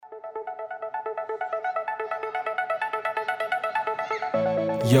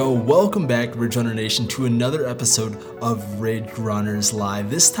Yo, welcome back, Ridge Runner Nation, to another episode of Ridge Runners Live.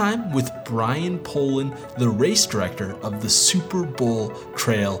 This time with Brian Poland, the race director of the Super Bowl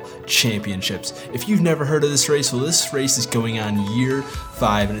Trail Championships. If you've never heard of this race, well, this race is going on year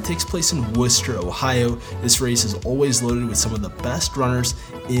 5, and it takes place in Wooster, Ohio. This race is always loaded with some of the best runners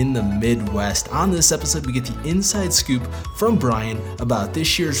in the Midwest. On this episode, we get the inside scoop from Brian about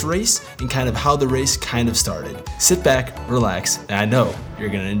this year's race and kind of how the race kind of started. Sit back, relax, and I know you're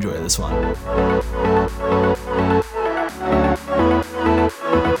going to enjoy this one.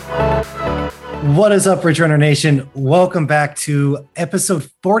 What is up, Ridge Runner Nation? Welcome back to episode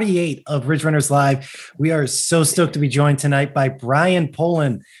 48 of Ridge Runners Live. We are so stoked to be joined tonight by Brian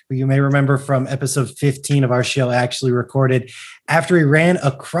Poland, who you may remember from episode 15 of our show, actually recorded after he ran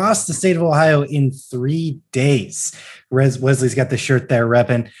across the state of Ohio in 3 days. Wesley's got the shirt there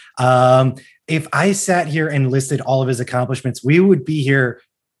repping. If I sat here and listed all of his accomplishments, we would be here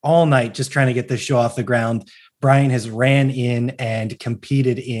all night just trying to get this show off the ground. Brian has ran in and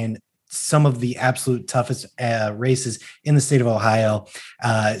competed in some of the absolute toughest races in the state of Ohio,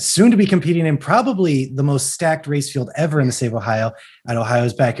 soon to be competing in probably the most stacked race field ever in the state of Ohio at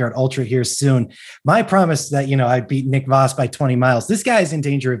Ohio's Backyard Ultra here soon. My promise that, I'd beat Nick Voss by 20 miles. This guy is in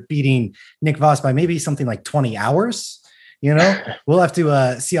danger of beating Nick Voss by maybe something like 20 hours. We'll have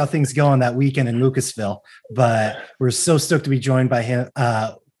to see how things go on that weekend in Lucasville, but we're so stoked to be joined by him,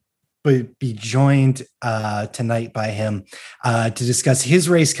 tonight by him to discuss his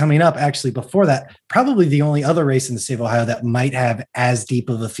race coming up. Actually, before that, probably the only other race in the state of Ohio that might have as deep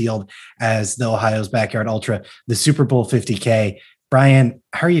of a field as the Ohio's Backyard Ultra, the Super Bowl 50K. Brian,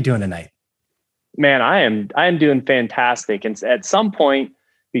 how are you doing tonight? Man, I am doing fantastic. And at some point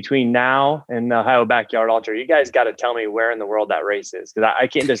between now and the Ohio Backyard Ultra, you guys got to tell me where in the world that race is, because I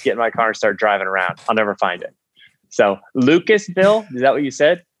can't just get in my car and start driving around. I'll never find it. So Lucasville, is that what you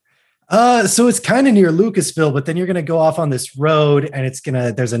said? So it's kind of near Lucasville, but then you're going to go off on this road and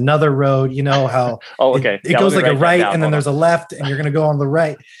there's another road, how oh, okay. it goes like a right and then there's a left and you're going to go on the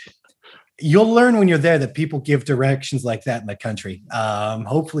right. You'll learn when you're there that people give directions like that in the country.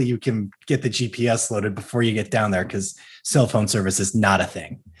 Hopefully you can get the GPS loaded before you get down there, because cell phone service is not a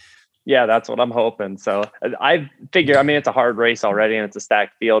thing. Yeah, that's what I'm hoping. So I figure, it's a hard race already and it's a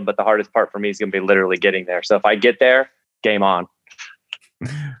stacked field, but the hardest part for me is going to be literally getting there. So if I get there, game on.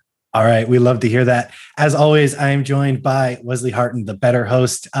 All right. We love to hear that. As always, I am joined by Wesley Harton, the better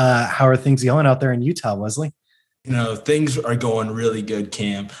host. How are things going out there in Utah, Wesley? Things are going really good,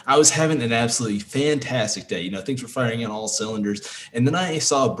 Cam. I was having an absolutely fantastic day. Things were firing on all cylinders. And then I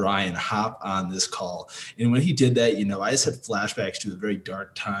saw Brian hop on this call. And when he did that, I just had flashbacks to a very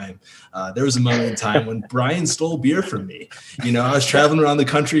dark time. There was a moment in time when Brian stole beer from me. I was traveling around the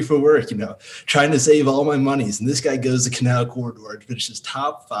country for work, trying to save all my monies. And this guy goes to Canal Corridor and finishes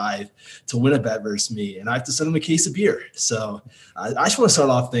top 5 to win a bet versus me. And I have to send him a case of beer. So I just want to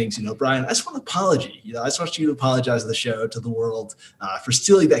start off things, Brian, I just want an apology. I just want you to apologize to the show, to the world, for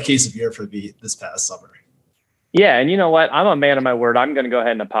stealing that case of beer from me this past summer. Yeah, and you know what? I'm a man of my word. I'm going to go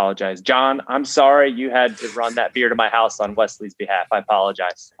ahead and apologize. John, I'm sorry you had to run that beer to my house on Wesley's behalf. I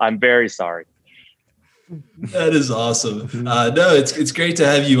apologize. I'm very sorry. That is awesome. No, it's great to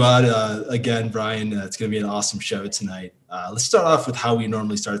have you on again, Brian. It's going to be an awesome show tonight. Let's start off with how we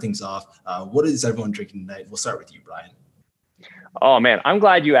normally start things off. What is everyone drinking tonight? We'll start with you, Brian. Oh man, I'm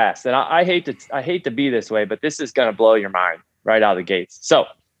glad you asked. And I hate to be this way, but this is going to blow your mind right out of the gates. So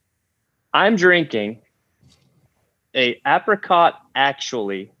I'm drinking a Apricot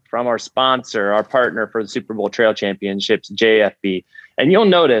Actually from our sponsor, our partner for the Super Bowl Trail Championships, JFB. And you'll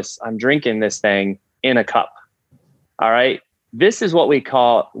notice I'm drinking this thing in a cup. All right. This is what we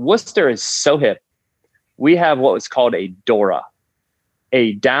call, Wooster is so hip. We have what was called a Dora,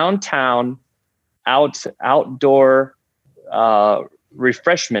 a downtown outdoor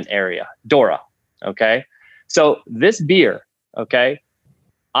refreshment area, Dora. Okay. So this beer, okay,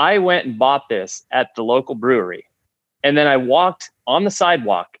 I went and bought this at the local brewery. And then I walked on the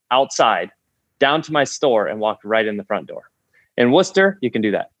sidewalk outside down to my store and walked right in the front door. In Wooster, you can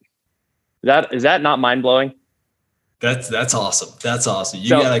do that. Is that not mind blowing? That's awesome. That's awesome.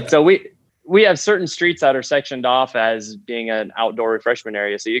 So we have certain streets that are sectioned off as being an outdoor refreshment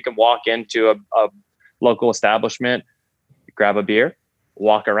area. So you can walk into a local establishment, grab a beer,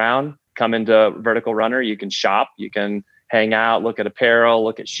 walk around, come into Vertical Runner. You can shop, you can hang out, look at apparel,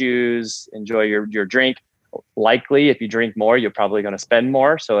 look at shoes, enjoy your drink. Likely, if you drink more, you're probably going to spend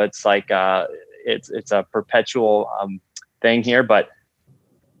more. So it's like it's a perpetual thing here. But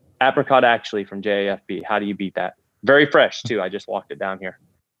Apricot Actually from JFB, how do you beat that? Very fresh too. I just walked it down here.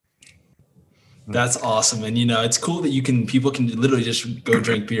 That's awesome. And, it's cool that people can literally just go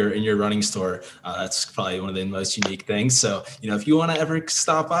drink beer in your running store. That's probably one of the most unique things. So, if you want to ever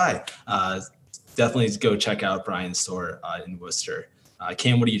stop by, definitely go check out Brian's store in Worcester.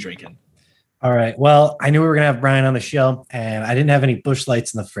 Cam, what are you drinking? All right. Well, I knew we were going to have Brian on the show, and I didn't have any Busch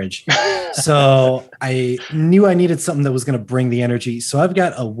Lights in the fridge. So I knew I needed something that was going to bring the energy. So I've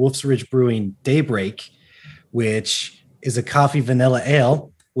got a Wolf's Ridge Brewing Daybreak, which is a coffee vanilla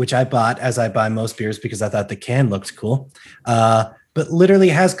ale, which I bought, as I buy most beers, because I thought the can looked cool, but literally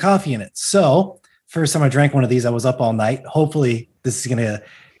has coffee in it. So first time I drank one of these, I was up all night. Hopefully this is going to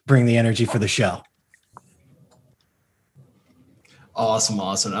bring the energy for the show. Awesome.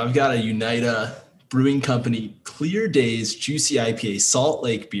 I've got a Unida Brewing Company Clear Days Juicy IPA Salt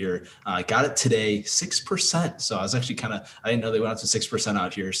Lake beer. Got it today, 6%. So I was actually I didn't know they went up to 6%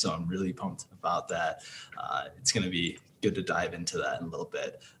 out here. So I'm really pumped about that. It's going to be good to dive into that in a little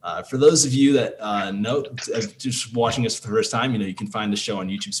bit. For those of you that know, just watching us for the first time, you can find the show on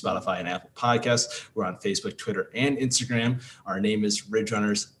YouTube, Spotify, and Apple Podcasts. We're on Facebook, Twitter, and Instagram. Our name is Ridge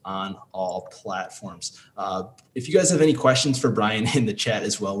Runners on all platforms. If you guys have any questions for Brian in the chat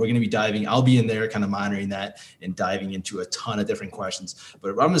as well, we're going to be I'll be in there kind of monitoring that and diving into a ton of different questions. But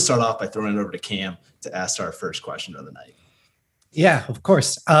I'm going to start off by throwing it over to Cam to ask our first question of the night. Yeah, of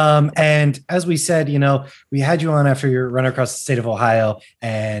course. And as we said, we had you on after your run across the state of Ohio,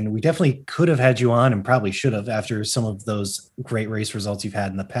 and we definitely could have had you on and probably should have after some of those great race results you've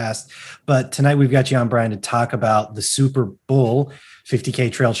had in the past. But tonight we've got you on, Brian, to talk about the Super Bull 50K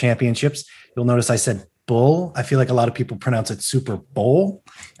Trail Championships. You'll notice I said Bull. I feel like a lot of people pronounce it Super Bowl,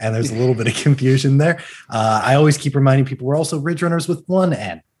 and there's a little bit of confusion there. I always keep reminding people we're also Ridge Runners with one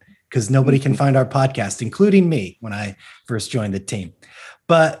N, because nobody can find our podcast, including me, when I first joined the team.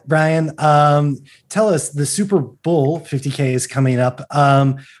 But Brian, tell us, the Super Bull 50K is coming up.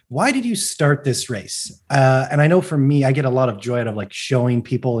 Why did you start this race? And I know for me, I get a lot of joy out of showing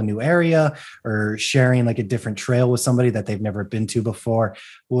people a new area or sharing a different trail with somebody that they've never been to before.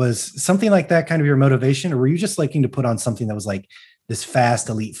 Was something like that kind of your motivation, or were you just liking to put on something that was this fast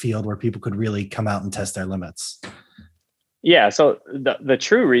elite field where people could really come out and test their limits? Yeah. So the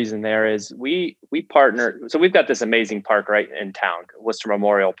true reason there is we partner. So we've got this amazing park right in town, Worcester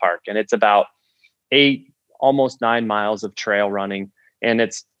Memorial Park, and it's about 8, almost 9 miles of trail running. And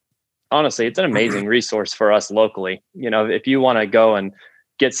it's an amazing resource for us locally. If you want to go and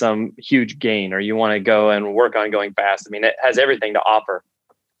get some huge gain, or you want to go and work on going fast, it has everything to offer.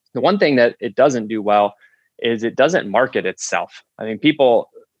 The one thing that it doesn't do well is it doesn't market itself.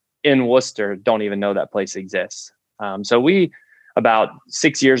 People in Worcester don't even know that place exists. So about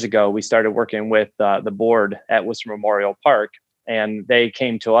 6 years ago, we started working with the board at Worcester Memorial Park, and they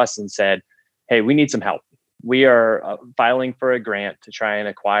came to us and said, hey, we need some help. We are filing for a grant to try and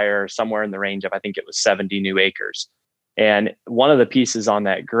acquire somewhere in the range of, I think it was 70 new acres. And one of the pieces on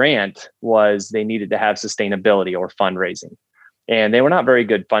that grant was they needed to have sustainability or fundraising. And they were not very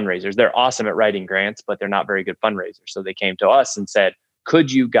good fundraisers. They're awesome at writing grants, but they're not very good fundraisers. So they came to us and said,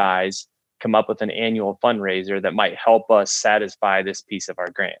 could you guys come up with an annual fundraiser that might help us satisfy this piece of our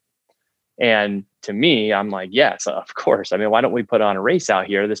grant? And to me, I'm like, yes, of course. Why don't we put on a race out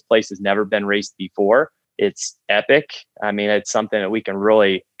here? This place has never been raced before. It's epic. It's something that we can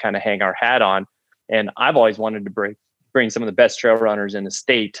really kind of hang our hat on. And I've always wanted to bring some of the best trail runners in the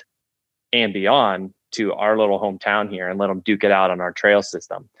state and beyond to our little hometown here and let them duke it out on our trail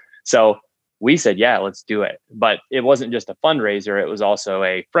system. So we said, yeah, let's do it. But it wasn't just a fundraiser. It was also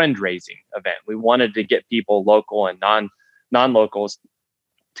a friend raising event. We wanted to get people local and non-locals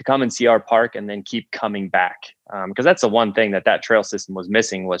to come and see our park and then keep coming back. Because that's the one thing that trail system was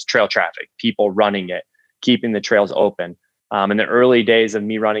missing, was trail traffic, people running it, keeping the trails open. In the early days of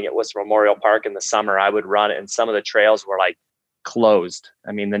me running at Worcester Memorial Park in the summer, I would run it and some of the trails were closed.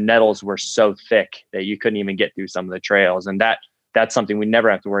 The nettles were so thick that you couldn't even get through some of the trails. And that's something we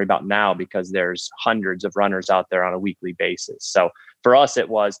never have to worry about now, because there's hundreds of runners out there on a weekly basis. So for us, it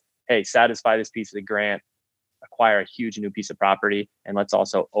was, hey, satisfy this piece of the grant, acquire a huge new piece of property, and let's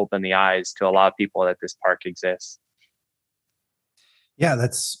also open the eyes to a lot of people that this park exists. Yeah,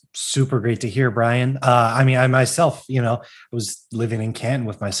 that's super great to hear, Brian. I myself, was living in Canton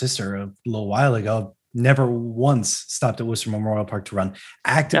with my sister a little while ago. Never once stopped at Worcester Memorial Park to run.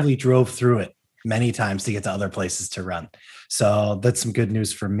 Actively drove through it many times to get to other places to run. So that's some good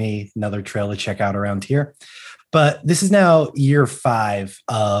news for me. Another trail to check out around here. But this is now year 5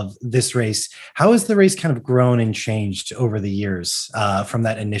 of this race. How has the race kind of grown and changed over the years from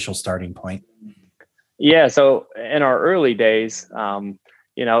that initial starting point? Yeah. So in our early days,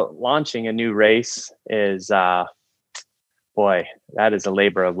 launching a new race is, boy, that is a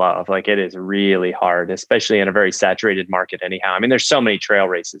labor of love. Like it is really hard, especially in a very saturated market anyhow. I mean, there's so many trail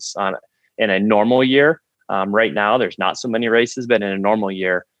races in a normal year. Right now, there's not so many races, but in a normal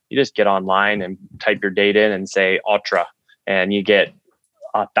year, you just get online and type your date in and say ultra, and you get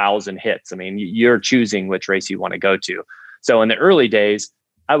 1,000 hits. I mean, you're choosing which race you want to go to. So in the early days,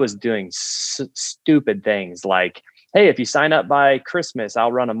 I was doing stupid things like, hey, if you sign up by Christmas,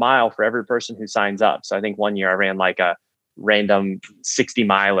 I'll run a mile for every person who signs up. So I think one year I ran like a random 60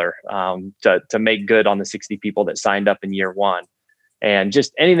 miler to make good on the 60 people that signed up in year one, and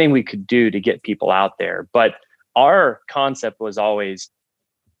just anything we could do to get people out there. But our concept was always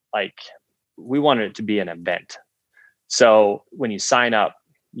like, we wanted it to be an event. So when you sign up,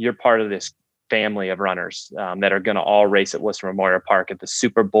 you're part of this family of runners that are going to all race at Worcester Memorial Park at the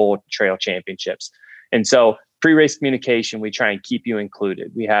Super Bowl Trail Championships. And so pre-race communication, we try and keep you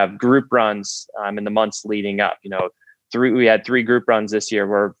included. We have group runs in the months leading up. We had 3 group runs this year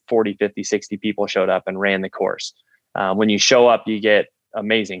where 40, 50, 60 people showed up and ran the course. When you show up, you get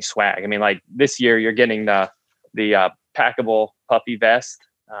amazing swag. I mean, like this year, you're getting the packable puffy vest,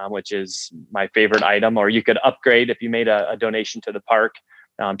 which is my favorite item, or you could upgrade if you made a donation to the park.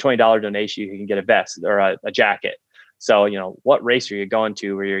 $20 donation, you can get a vest or a jacket. So, what race are you going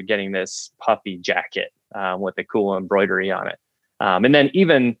to where you're getting this puffy jacket with the cool embroidery on it? And then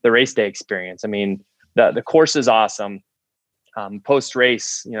even the race day experience. I mean, the course is awesome. Post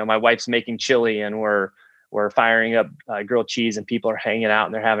race, my wife's making chili and we're firing up grilled cheese and people are hanging out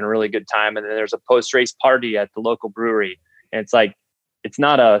and they're having a really good time. And then there's a post race party at the local brewery. And it's like, it's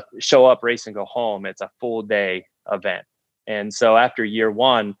not a show up, race and go home. It's a full day event. And so after year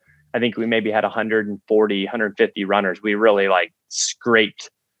one, I think we maybe had 140, 150 runners. We really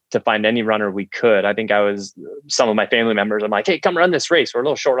scraped to find any runner we could. I think some of my family members, I'm like, hey, come run this race. We're a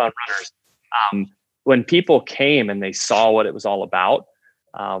little short on runners. When people came and they saw what it was all about,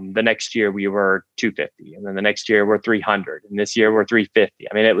 the next year we were 250, and then the next year we're 300, and this year we're 350.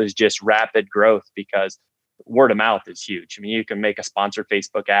 I mean, it was just rapid growth because word of mouth is huge. I mean, you can make a sponsored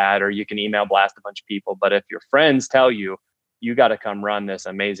Facebook ad or you can email blast a bunch of people, but if your friends tell you, you got to come run this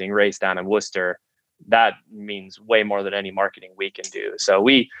amazing race down in Worcester, that means way more than any marketing we can do. So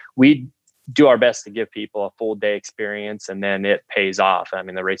we do our best to give people a full day experience, and then it pays off. I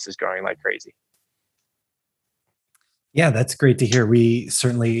mean, the race is growing like crazy. Yeah, that's great to hear. We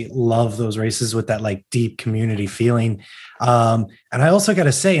certainly love those races with that deep community feeling. And I also got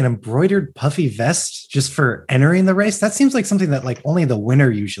to say, an embroidered puffy vest just for entering the race, that seems like something that only the winner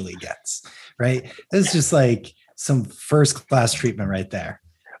usually gets, right? It's just some first class treatment right there.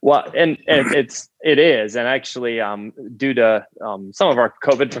 Well, and it is. And actually, due to some of our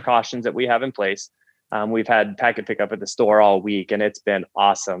COVID precautions that we have in place, we've had packet pickup at the store all week, and it's been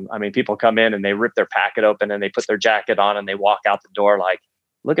awesome. I mean, people come in and they rip their packet open and they put their jacket on and they walk out the door like,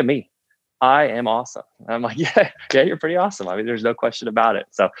 look at me, I am awesome. And I'm like, yeah, you're pretty awesome. I mean, there's no question about it.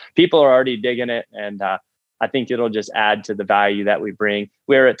 So people are already digging it. And I think it'll just add to the value that we bring.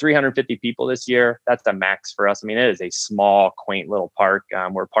 We're at 350 people this year. That's the max for us. I mean, it is a small, quaint little park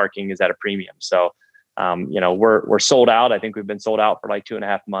where parking is at a premium. So we're sold out. I think we've been sold out for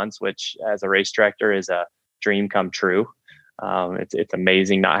 2.5 months, which as a race director is a dream come true. It's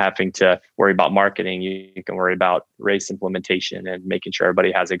amazing not having to worry about marketing. You can worry about race implementation and making sure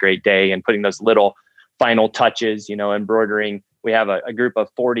everybody has a great day and putting those little final touches, embroidering. We have a group of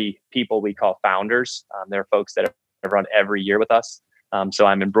 40 people we call founders. They're folks that have run every year with us. So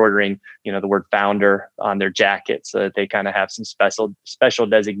I'm embroidering, the word founder on their jacket so that they kind of have some special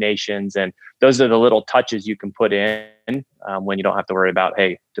designations. And those are the little touches you can put in when you don't have to worry about,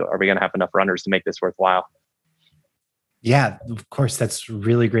 hey, are we going to have enough runners to make this worthwhile? Yeah, of course. That's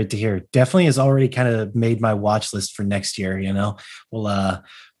really great to hear. Definitely has already kind of made my watch list for next year.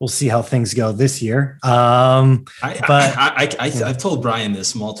 We'll see how things go this year. I've told Brian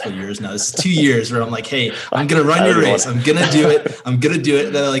this multiple years now. This is 2 years where I'm like, hey, I'm going to run your race. I'm going to do it. And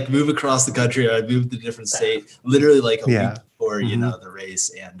then I move across the country. I move to a different state, literally a week before, the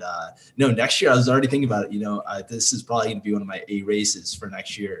race. And next year I was already thinking about it. This is probably going to be one of my A races for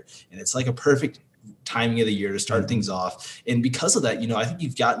next year. And it's like a perfect timing of the year to start things off. And because of that, I think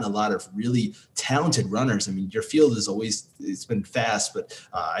you've gotten a lot of really talented runners. I mean, your field it's been fast, but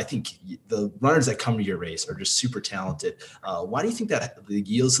I think the runners that come to your race are just super talented. Why do you think that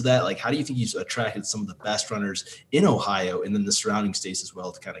yields to that? How do you think you've attracted some of the best runners in Ohio and then the surrounding states as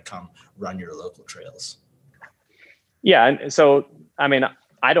well to kind of come run your local trails? Yeah. And so, I mean,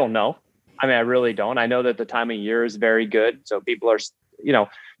 I don't know. I really don't. I know that the time of year is very good. So people are,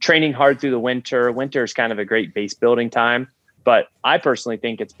 training hard through the winter. Winter is kind of a great base building time, but I personally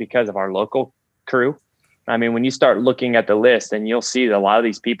think it's because of our local crew. I mean, when you start looking at the list, and you'll see that a lot of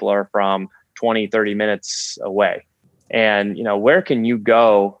these people are from 20, 30 minutes away. And, where can you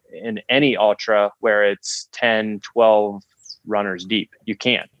go in any ultra where it's 10, 12 runners deep? You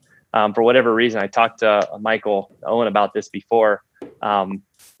can't. For whatever reason, I talked to Michael Owen about this before.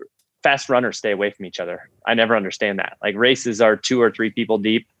 Fast runners stay away from each other. I never understand that. Like, races are 2 or 3 people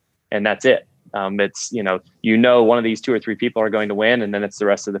deep, and that's it. It's, one of these 2 or 3 people are going to win, and then it's the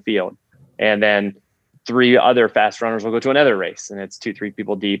rest of the field. And then 3 other fast runners will go to another race, and it's 2, 3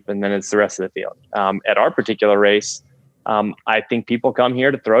 people deep, and then it's the rest of the field. At our particular race, I think people come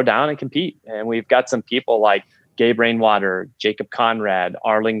here to throw down and compete. And we've got some people like Gabe Rainwater, Jacob Conrad,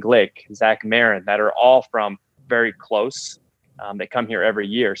 Arlen Glick, Zach Marin, that are all from very close. They come here every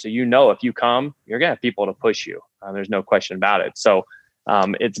year. So, if you come, you're going to have people to push you. There's no question about it. So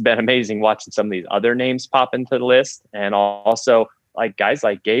it's been amazing watching some of these other names pop into the list. And also, like, guys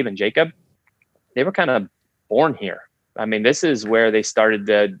like Gabe and Jacob, they were kind of born here. I mean, this is where they started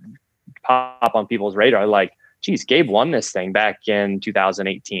to pop on people's radar. Like, geez, Gabe won this thing back in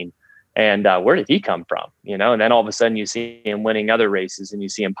 2018. And where did he come from? And then all of a sudden you see him winning other races, and you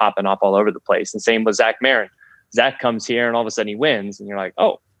see him popping up all over the place. And same with Zach Marin. Zach comes here, and all of a sudden he wins, and you're like,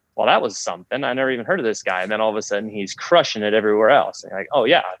 oh, well, that was something. I never even heard of this guy. And then all of a sudden he's crushing it everywhere else. And you're like, oh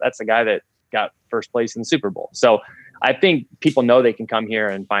yeah, that's the guy that got first place in the Super Bowl. So I think people know they can come here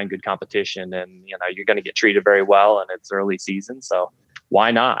and find good competition, and you're going to get treated very well, and it's early season. So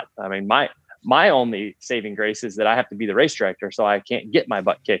why not? I mean, my only saving grace is that I have to be the race director, so I can't get my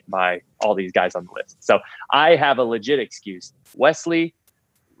butt kicked by all these guys on the list. So I have a legit excuse. Wesley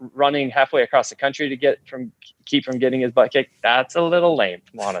running halfway across the country to keep from getting his butt kicked, that's a little lame,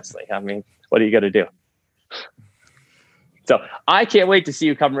 honestly. I mean, what are you going to do? So I can't wait to see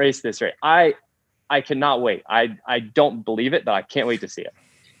you come race this race. I cannot wait. I don't believe it, but I can't wait to see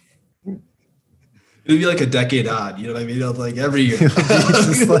it. It'll be like a decade odd, you know what I mean? Like every year. It's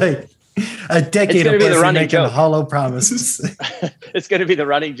just like a decade of Wesley making hollow promises. It's going to be the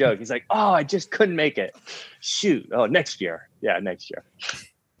running joke. He's like, oh, I just couldn't make it. Shoot. Oh, next year. Yeah, next year.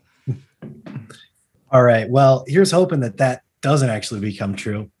 All right. Well, here's hoping that doesn't actually become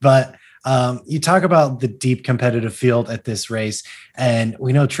true. But you talk about the deep competitive field at this race, and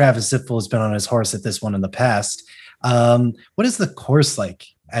we know Travis Ziffel has been on his horse at this one in the past. What is the course like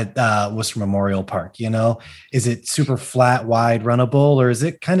at Worcester Memorial Park? Is it super flat, wide, runnable, or is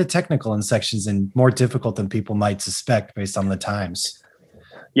it kind of technical in sections and more difficult than people might suspect based on the times?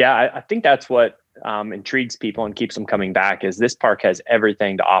 Yeah, I think that's what intrigues people and keeps them coming back, is this park has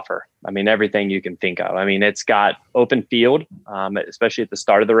everything to offer. I mean, everything you can think of. I mean, it's got open field, especially at the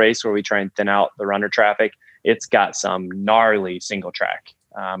start of the race where we try and thin out the runner traffic. It's got some gnarly single track.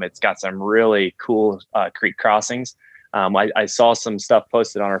 It's got some really cool creek crossings. I saw some stuff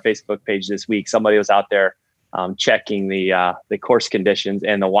posted on our Facebook page this week. Somebody was out there checking the course conditions,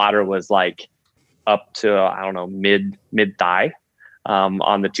 and the water was like up to, I don't know, mid thigh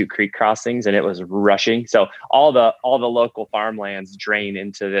on the 2 creek crossings, and it was rushing. So all the local farmlands drain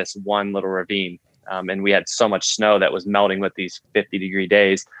into this one little ravine. And we had so much snow that was melting with these 50-degree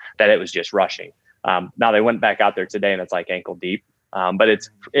days that it was just rushing. Now they went back out there today, and it's like ankle deep. But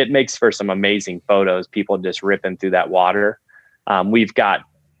it makes for some amazing photos, people just ripping through that water. We've got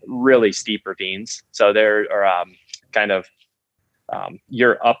really steep ravines. So there are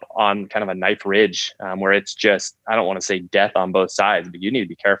you're up on kind of a knife ridge where it's just, I don't want to say death on both sides, but you need to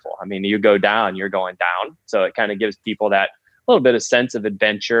be careful. I mean, you go down, you're going down. So it kind of gives people that little bit of sense of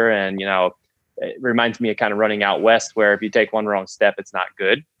adventure. And, it reminds me of kind of running out west, where if you take one wrong step, it's not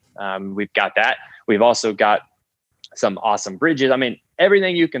good. We've got that. We've also got some awesome bridges. I mean,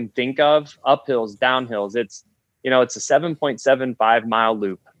 everything you can think of, uphills, downhills. It's a 7.75 mile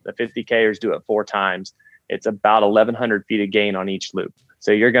loop. The 50Kers do it 4 times. It's about 1,100 feet of gain on each loop.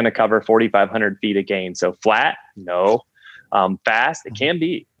 So you're going to cover 4,500 feet of gain. So flat, no. Fast, it can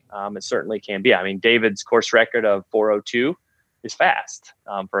be. It certainly can be. I mean, David's course record of 4:02 is fast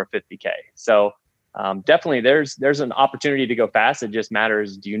for a 50K. So definitely there's an opportunity to go fast. It just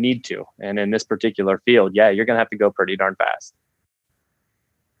matters, do you need to? And in this particular field, yeah, you're going to have to go pretty darn fast.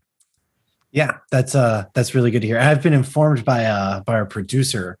 Yeah, that's really good to hear. I've been informed by our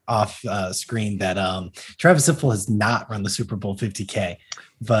producer off screen that Travis Ziffel has not run the Super Bowl 50K,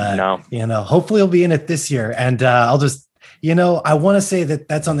 but no. Hopefully he'll be in it this year. And I'll just, I want to say that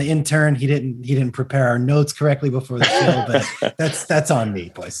that's on the intern. He didn't prepare our notes correctly before the show, but that's on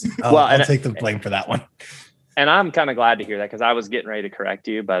me, boys. I'll take the blame for that one. And I'm kind of glad to hear that, because I was getting ready to correct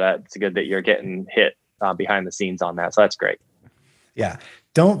you, but it's good that you're getting hit behind the scenes on that. So that's great. Yeah.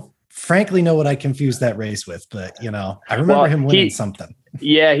 Don't frankly know what I confused that race with, but I remember him winning something.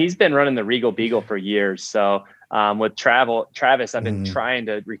 Yeah, he's been running the Regal Beagle for years. So with Travis, I've been trying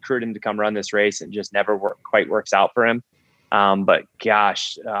to recruit him to come run this race and just never quite works out for him. But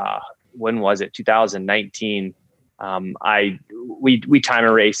gosh, when was it? 2019. We time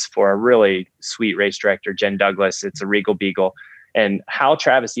a race for a really sweet race director, Jen Douglas. It's a Regal Beagle. And how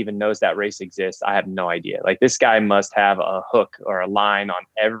Travis even knows that race exists, I have no idea. Like, this guy must have a hook or a line on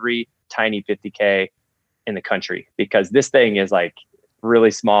every tiny 50K in the country, because this thing is like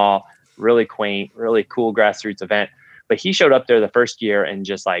really small, really quaint, really cool grassroots event. But he showed up there the first year and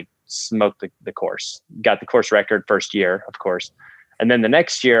just like smoked the course, got the course record first year, of course. And then the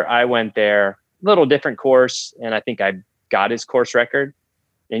next year I went there, little different course, and I think I got his course record.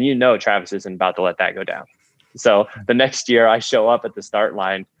 And Travis isn't about to let that go down. So the next year I show up at the start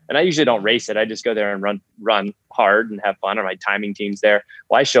line, and I usually don't race it. I just go there and run hard and have fun, or my timing team's there.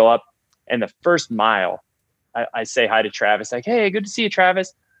 Well, I show up, and the first mile, I say hi to Travis, like, "Hey, good to see you,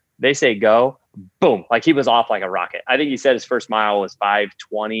 Travis." They say go, boom, like he was off like a rocket. I think he said his first mile was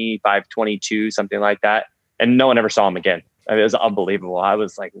 5:20, 5:22, something like that. And no one ever saw him again. I mean, it was unbelievable. I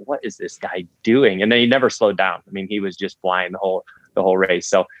was like, what is this guy doing? And then he never slowed down. I mean, he was just flying the whole race.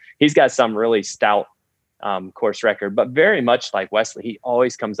 So he's got some really stout course record, but very much like Wesley, he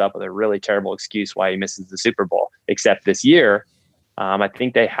always comes up with a really terrible excuse why he misses the Super Bowl. Except this year, I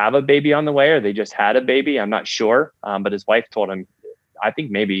think they have a baby on the way, or they just had a baby. I'm not sure. But his wife told him, I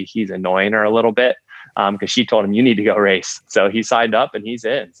think maybe he's annoying her a little bit, because she told him, you need to go race. So he signed up and he's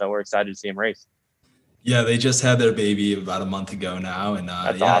in. So we're excited to see him race. Yeah, they just had their baby about a month ago now, and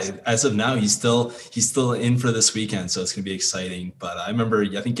awesome. As of now, he's still in for this weekend, so it's gonna be exciting. But I remember,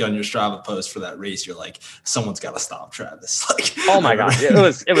 I think on your Strava post for that race, you're like, someone's got to stop Travis. Like, oh my god, it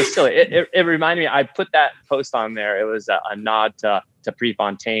was silly. It reminded me. I put that post on there. It was a nod to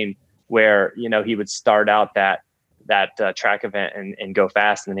Prefontaine, where he would start out that track event and go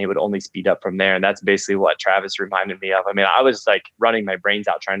fast, and then he would only speed up from there. And that's basically what Travis reminded me of. I mean, I was like running my brains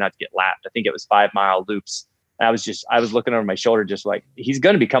out trying not to get lapped. I think it was 5-mile loops. And I was looking over my shoulder, just like, he's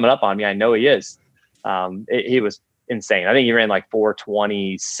going to be coming up on me. I know he is. He was insane. I think he ran like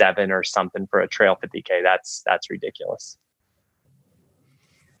 4:27 or something for a trail 50K. That's ridiculous.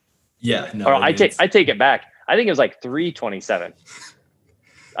 Yeah. No, or I take it back. I think it was like 3:27.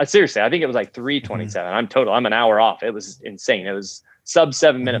 Seriously, I think it was like 3:27. I'm an hour off. It was insane. It was sub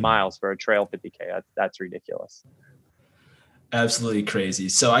 7-minute miles for a trail 50K. That's ridiculous. Absolutely crazy.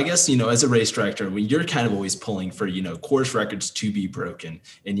 So I guess, as a race director, when you're kind of always pulling for, course records to be broken.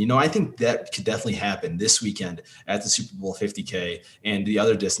 And, I think that could definitely happen this weekend at the Super Bowl 50K and the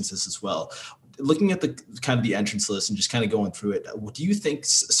other distances as well. Looking at the kind of the entrance list and just kind of going through it, do you think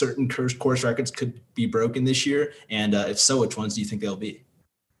certain course records could be broken this year? And if so, which ones do you think they'll be?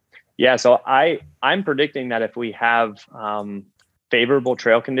 Yeah, so I'm predicting that if we have favorable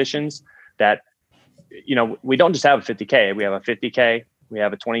trail conditions, that we don't just have a 50K, we have a 50K, we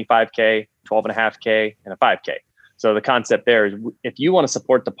have a 25K, 12.5K, and a 5K. So the concept there is, if you want to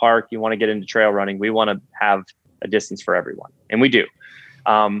support the park, you want to get into trail running, we want to have a distance for everyone, and we do.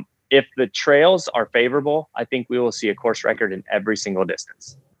 If the trails are favorable, I think we will see a course record in every single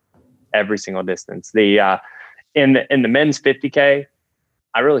distance. Every single distance. The in the men's 50K,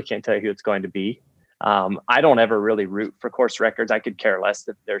 I really can't tell you who it's going to be. I don't ever really root for course records. I could care less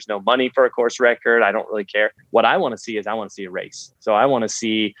if there's no money for a course record. I don't really care. What I want to see is I want to see a race. So I want to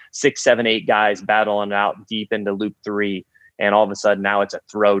see 6, 7, 8 guys battling out deep into loop 3. And all of a sudden now it's a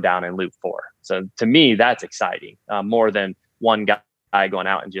throwdown in loop 4. So to me, that's exciting, more than one guy going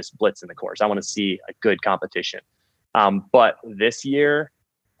out and just blitzing the course. I want to see a good competition. But this year,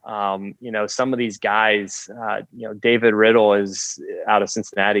 some of these guys, David Riddle is out of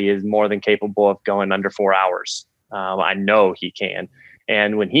Cincinnati, is more than capable of going under 4 hours. I know he can.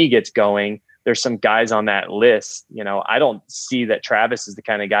 And when he gets going, there's some guys on that list. I don't see that Travis is the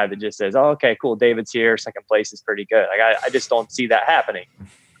kind of guy that just says, oh, okay, cool, David's here, second place is pretty good. Like, I just don't see that happening.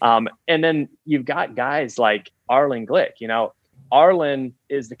 And then you've got guys like Arlen Glick. Arlen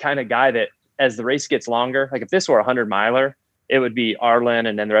is the kind of guy that, as the race gets longer, like if this were a 100-miler, it would be Arlen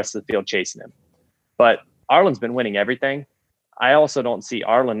and then the rest of the field chasing him. But Arlen's been winning everything. I also don't see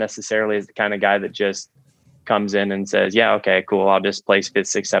Arlen necessarily as the kind of guy that just comes in and says, yeah, okay, cool, I'll just place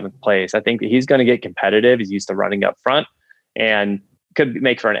 5th, 6th, 7th place. I think that he's going to get competitive. He's used to running up front, and could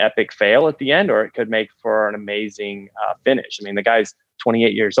make for an epic fail at the end, or it could make for an amazing finish. I mean, the guy's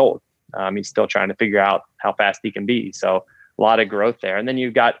 28 years old. He's still trying to figure out how fast he can be. So a lot of growth there. And then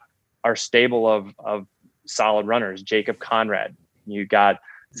you've got our stable of solid runners, Jacob Conrad. You got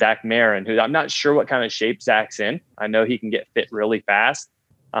Zach Marin, who I'm not sure what kind of shape Zach's in. I know he can get fit really fast.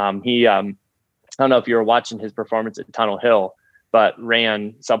 I don't know if you were watching his performance at Tunnel Hill, but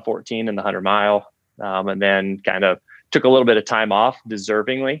ran sub 14 in the 100-mile, and then kind of took a little bit of time off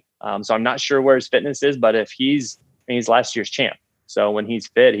deservingly. So I'm not sure where his fitness is, but if he's last year's champ. So when he's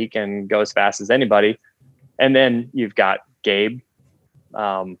fit, he can go as fast as anybody. And then you've got Gabe.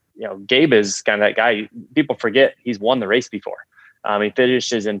 Gabe is kind of that guy. People forget he's won the race before. He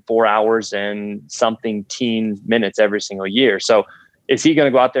finishes in 4 hours and something teen minutes every single year. So is he going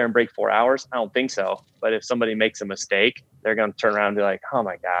to go out there and break 4 hours? I don't think so. But if somebody makes a mistake, they're going to turn around and be like, oh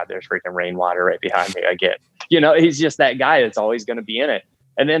my God, there's freaking rainwater right behind me. He's just that guy that's always going to be in it.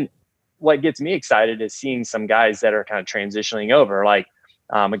 And then what gets me excited is seeing some guys that are kind of transitioning over, like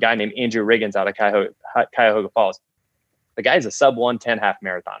a guy named Andrew Riggins out of Cuyahoga Falls. The guy's a sub 110 half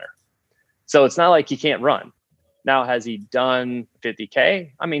marathoner. So it's not like he can't run. Now, has he done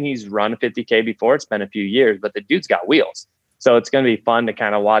 50K? I mean, he's run a 50K before. It's been a few years, but the dude's got wheels. So it's going to be fun to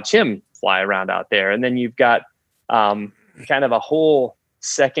kind of watch him fly around out there. And then you've got kind of a whole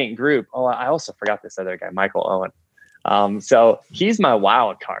second group. Oh, I also forgot this other guy, Michael Owen. So he's my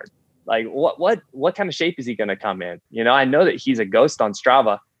wild card. Like, what kind of shape is he going to come in? I know that he's a ghost on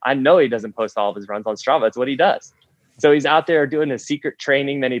Strava. I know he doesn't post all of his runs on Strava. It's what he does. So he's out there doing his secret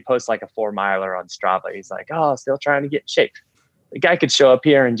training. Then he posts like a 4-miler on Strava. He's like, oh, still trying to get in shape. The guy could show up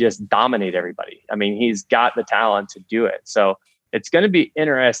here and just dominate everybody. I mean, he's got the talent to do it. So it's going to be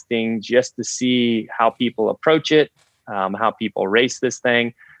interesting just to see how people approach it, how people race this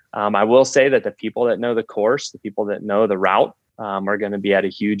thing. I will say that the people that know the course, the people that know the route, are going to be at a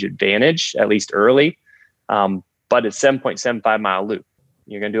huge advantage, at least early. But it's 7.75 mile loop.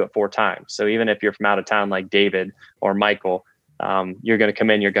 You're going to do it 4 times. So even if you're from out of town, like David or Michael, you're going to come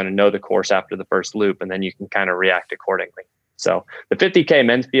in, you're going to know the course after the first loop, and then you can kind of react accordingly. So the 50K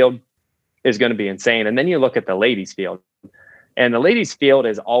men's field is going to be insane. And then you look at the ladies field, and the ladies field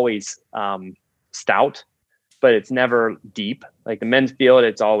is always stout, but it's never deep. Like the men's field,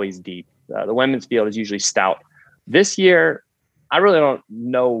 it's always deep. The women's field is usually stout. This year, I really don't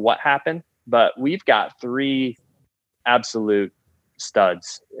know what happened, but we've got 3 absolute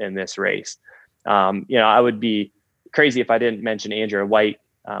studs in this race. I would be crazy if I didn't mention Andrea White,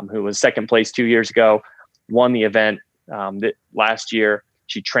 who was second place 2 years ago, won the event last year.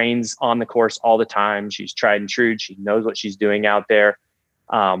 She trains on the course all the time. She's tried and true. She knows what she's doing out there.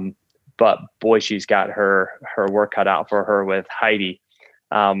 But boy, she's got her work cut out for her with Heidi.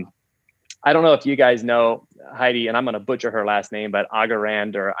 I don't know if you guys know Heidi, and I'm going to butcher her last name, but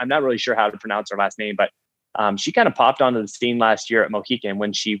Agarand, or I'm not really sure how to pronounce her last name, but she kind of popped onto the scene last year at Mohican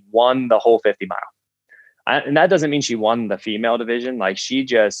when she won the whole 50 mile. And that doesn't mean she won the female division. Like, she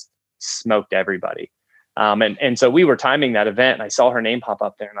just smoked everybody. And so we were timing that event, and I saw her name pop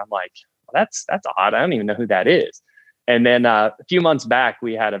up there, and I'm like, well, that's odd. I don't even know who that is. And then a few months back,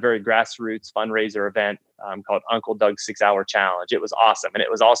 we had a very grassroots fundraiser event called Uncle Doug's 6-Hour Challenge. It was awesome. And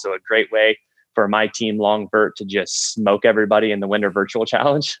it was also a great way for my team, Long Vert, to just smoke everybody in the Winter Virtual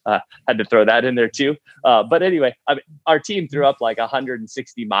Challenge. Had to throw that in there too. But anyway, our team threw up like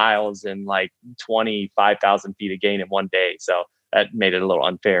 160 miles and like 25,000 feet of gain in one day. So that made it a little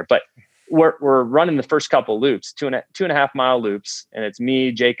unfair. But we're running the first couple loops, 2.5 mile loops. And it's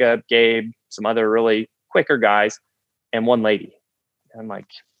me, Jacob, Gabe, some other really quicker guys, and one lady. And I'm like,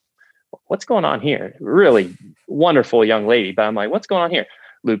 what's going on here? Really wonderful young lady. But I'm like, what's going on here?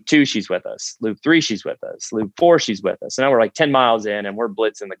 Loop 2, she's with us. Loop 3, she's with us. Loop 4, she's with us. And now we're like 10 miles in, and we're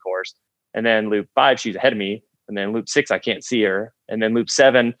blitzing the course. And then loop 5, she's ahead of me. And then loop 6, I can't see her. And then loop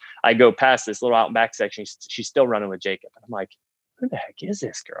 7, I go past this little out and back section. She's still running with Jacob. And I'm like, who the heck is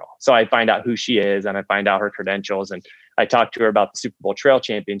this girl? So I find out who she is, and I find out her credentials. And I talk to her about the Super Bowl Trail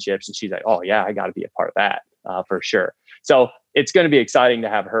Championships. And she's like, oh yeah, I got to be a part of that for sure. So it's going to be exciting to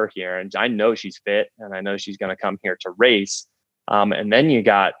have her here. And I know she's fit, and I know she's going to come here to race. And then you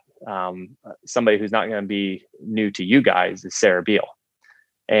got somebody who's not going to be new to you guys, is Sarah Beal.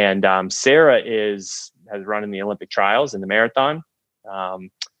 And Sarah has run in the Olympic trials in the marathon.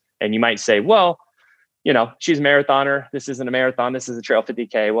 And you might say, well, she's a marathoner. This isn't a marathon. This is a trail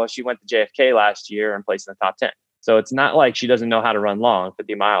 50K. Well, she went to JFK last year and placed in the top 10. So it's not like she doesn't know how to run long.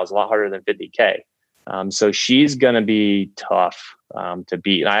 50 miles, a lot harder than 50K. So she's going to be tough to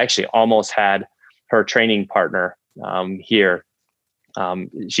beat. And I actually almost had her training partner here.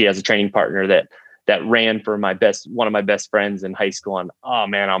 She has a training partner that ran for one of my best friends in high school. And oh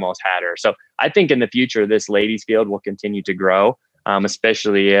man, I almost had her. So I think in the future, this ladies field will continue to grow,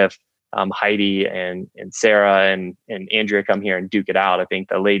 especially if Heidi and Sarah and Andrea come here and duke it out. I think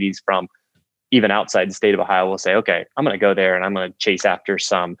the ladies from even outside the state of Ohio will say, okay, I'm going to go there and I'm going to chase after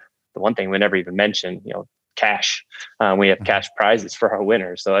the one thing we never even mentioned, cash. We have cash prizes for our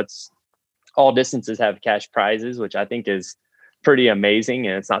winners. So it's all distances have cash prizes, which I think is pretty amazing,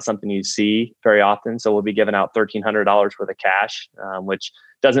 and it's not something you see very often. So we'll be giving out $1,300 worth of cash, which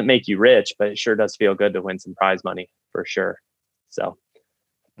doesn't make you rich, but it sure does feel good to win some prize money for sure. So.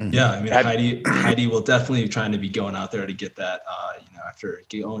 Yeah, I mean, Heidi will definitely be trying to be going out there to get that, after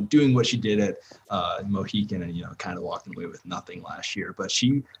doing what she did at Mohican and, kind of walking away with nothing last year. But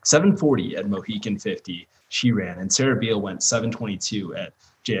she 740 at Mohican 50, she ran, and Sarah Beal went 722 at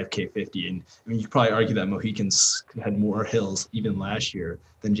JFK 50. And I mean, you could probably argue that Mohicans had more hills even last year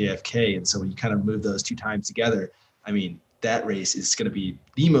than JFK. And so when you kind of move those two times together, I mean, that race is going to be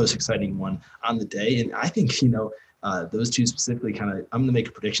the most exciting one on the day. And I think, those two specifically I'm going to make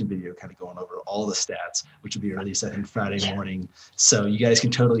a prediction video kind of going over all the stats, which will be released, I think, Friday morning. So you guys can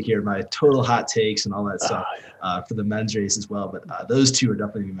totally hear my total hot takes and all that stuff for the men's race as well. But those two are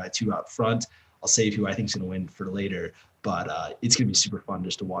definitely my two out front. I'll save who I think is going to win for later, but it's going to be super fun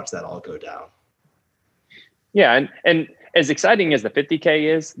just to watch that all go down. Yeah. And as exciting as the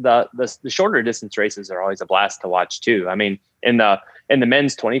 50K is, the shorter distance races are always a blast to watch too. I mean, in the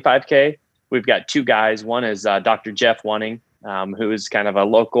men's 25K, we've got two guys. One is Dr. Jeff Wanning, who is kind of a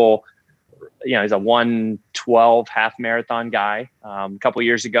local, he's a 1:12 half marathon guy. A couple of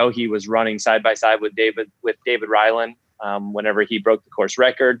years ago, he was running side by side with David Ryland. Whenever he broke the course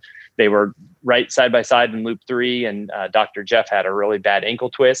record, they were right side by side in loop 3. And Dr. Jeff had a really bad ankle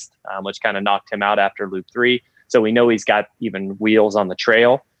twist, which kind of knocked him out after loop 3. So we know he's got even wheels on the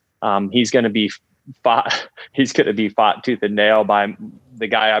trail. He's going to be fought tooth and nail by the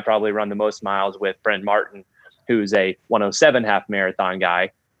guy I probably run the most miles with, Brent Martin, who's a 107 half marathon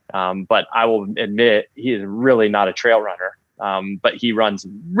guy. But I will admit he is really not a trail runner. But he runs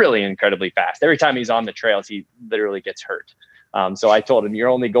really incredibly fast. Every time he's on the trails, he literally gets hurt. So I told him, your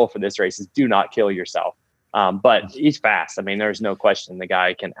only goal for this race is do not kill yourself. But he's fast. I mean, there's no question the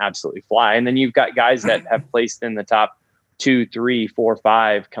guy can absolutely fly. And then you've got guys that have placed in the top 2, 3, 4,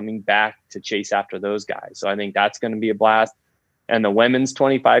 5 coming back to chase after those guys. So I think that's going to be a blast. And the women's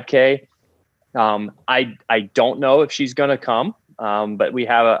 25K, I don't know if she's going to come, but we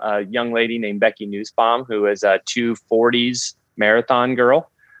have a young lady named Becky Nussbaum, who is a 240s marathon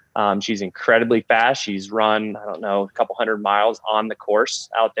girl. She's incredibly fast. She's run, a couple hundred miles on the course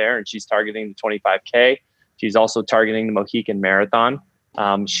out there, and she's targeting the 25K. She's also targeting the Mohican Marathon.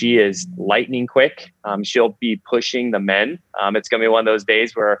 She is lightning quick. She'll be pushing the men. It's going to be one of those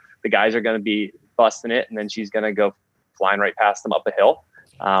days where the guys are going to be busting it, and then she's going to go flying right past them up a hill.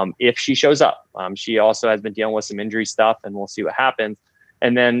 If she shows up, she also has been dealing with some injury stuff, and we'll see what happens.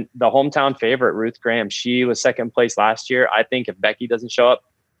 And then the hometown favorite, Ruth Graham, she was second place last year. I think if Becky doesn't show up,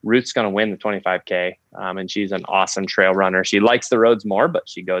 Ruth's going to win the 25K. And she's an awesome trail runner. She likes the roads more, but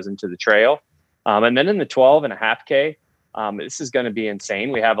she goes into the trail. And then in the 12.5K, this is going to be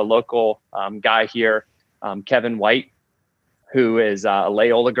insane. We have a local guy here, Kevin White, who is a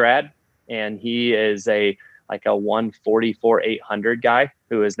Loyola grad, and he is a 1:44.800 guy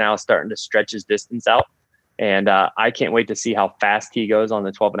who is now starting to stretch his distance out. And I can't wait to see how fast he goes on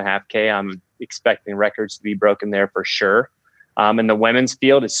the 12.5K. I'm expecting records to be broken there for sure. And the women's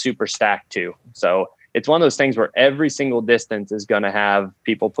field is super stacked too. So it's one of those things where every single distance is going to have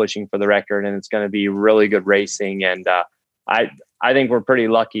people pushing for the record, and it's going to be really good racing. And I think we're pretty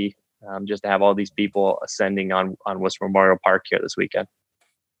lucky just to have all these people ascending on Worcester Memorial Park here this weekend.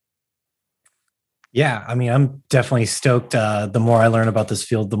 Yeah, I mean, I'm definitely stoked. The more I learn about this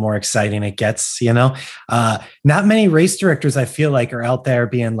field, the more exciting it gets, Not many race directors, I feel like, are out there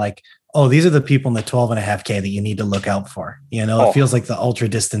being like, oh, these are the people in the 12.5K that you need to look out for. It feels like the ultra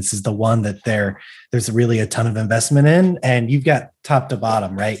distance is the one that there's really a ton of investment in, and you've got top to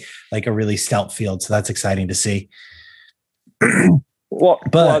bottom, right? Like a really stout field. So that's exciting to see. Well,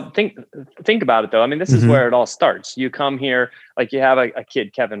 think about it though. I mean, this is where it all starts. You come here, like you have a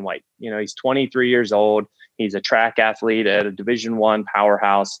kid, Kevin White, he's 23 years old. He's a track athlete at a Division I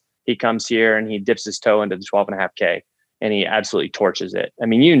powerhouse. He comes here and he dips his toe into the 12.5K and he absolutely torches it. I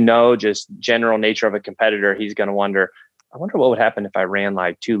mean, just general nature of a competitor. He's going to I wonder what would happen if I ran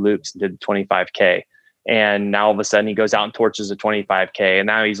like 2 loops and did the 25K. And now all of a sudden he goes out and torches a 25K. And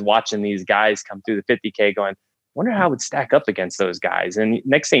now he's watching these guys come through the 50K going, wonder how it would stack up against those guys. And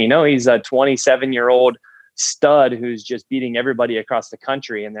next thing you know, he's a 27-year-old stud who's just beating everybody across the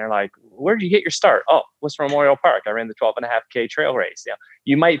country. And they're like, where did you get your start? Oh, Worcester Memorial Park. I ran the 12.5K trail race. Yeah.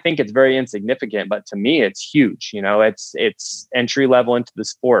 You might think it's very insignificant, but to me, it's huge. It's entry level into the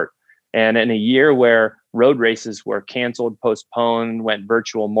sport. And in a year where road races were canceled, postponed, went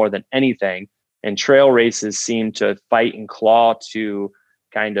virtual more than anything, and trail races seem to fight and claw to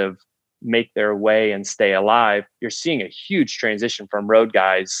kind of make their way and stay alive, you're seeing a huge transition from road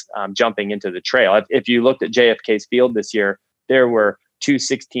guys jumping into the trail. If you looked at JFK's field this year, there were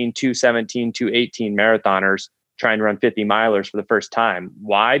 216, 217, 218 marathoners trying to run 50 milers for the first time.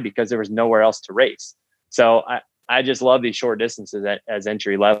 Why? Because there was nowhere else to race. So I just love these short distances as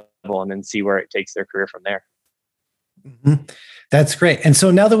entry level, and then see where it takes their career from there. Mm-hmm. That's great. And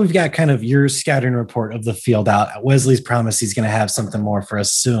so now that we've got kind of your scouting report of the field out, Wesley's promised he's going to have something more for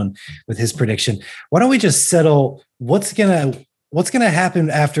us soon with his prediction. Why don't we just settle what's going to happen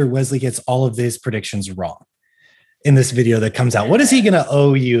after Wesley gets all of his predictions wrong in this video that comes out? What is he going to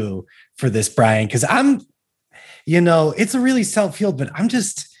owe you for this, Brian? Because it's a really stout field, but I'm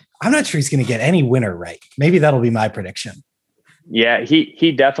not sure he's going to get any winner right. Maybe that'll be my prediction. Yeah,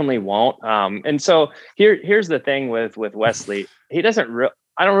 he definitely won't. And so here's the thing with Wesley. He doesn't.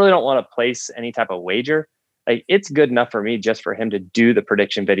 I don't want to place any type of wager. Like, it's good enough for me just for him to do the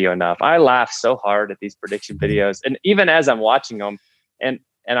prediction video enough. I laugh so hard at these prediction videos, and even as I'm watching them, and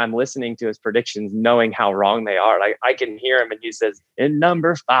I'm listening to his predictions, knowing how wrong they are. Like, I can hear him, and he says in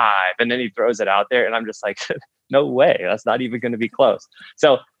number 5, and then he throws it out there, and I'm just like, no way, that's not even going to be close.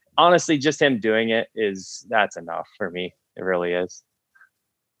 So honestly, just him doing it that's enough for me. It really is.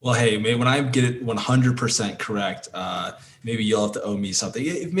 Well, hey, maybe when I get it 100% correct, maybe you'll have to owe me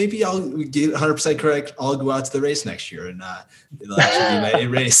something. Maybe I'll get 100% correct. I'll go out to the race next year, and it'll actually be my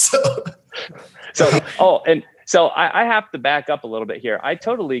race. So I have to back up a little bit here. I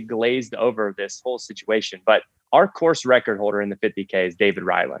totally glazed over this whole situation, but our course record holder in the 50K is David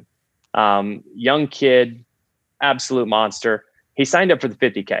Ryland. Young kid, absolute monster. He signed up for the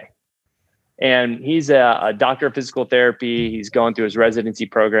 50K. And he's a doctor of physical therapy. He's going through his residency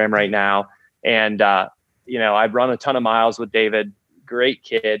program right now. And, I've run a ton of miles with David. Great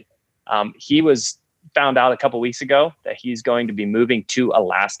kid. He was found out a couple weeks ago that he's going to be moving to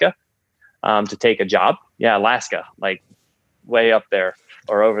Alaska to take a job. Yeah, Alaska, like way up there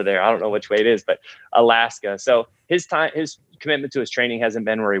or over there. I don't know which way it is, but Alaska. So his commitment to his training hasn't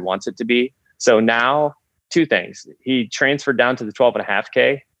been where he wants it to be. So now, two things. He transferred down to the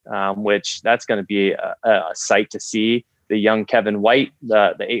 12.5K. Which that's going to be a sight to see. The young Kevin White,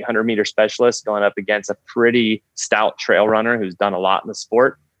 the 800 meter specialist, going up against a pretty stout trail runner who's done a lot in the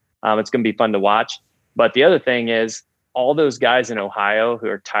sport. It's going to be fun to watch. But the other thing is, all those guys in Ohio who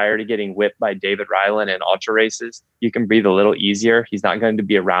are tired of getting whipped by David Ryland in ultra races, you can breathe a little easier. He's not going to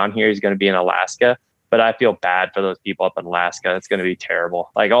be around here. He's going to be in Alaska. But I feel bad for those people up in Alaska. It's going to be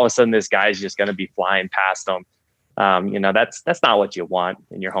terrible. Like, all of a sudden, this guy's just going to be flying past them. That's not what you want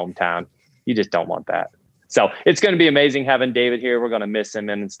in your hometown. You just don't want that. So it's going to be amazing having David here. We're going to miss him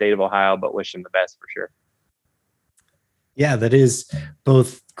in the state of Ohio, but wish him the best for sure. Yeah, that is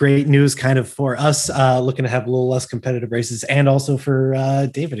both great news kind of for us looking to have a little less competitive races, and also for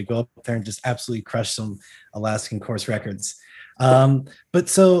David to go up there and just absolutely crush some Alaskan course records. But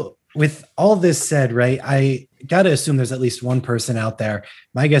so with all this said, right, I got to assume there's at least one person out there.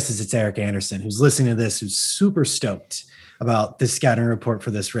 My guess is it's Eric Anderson, who's listening to this, who's super stoked about this scouting report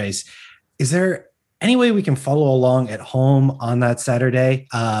for this race. Is there any way we can follow along at home on that Saturday?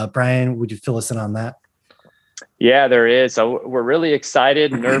 Brian, would you fill us in on that? Yeah, there is. So we're really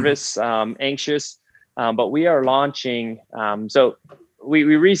excited, nervous, anxious, but we are launching. So we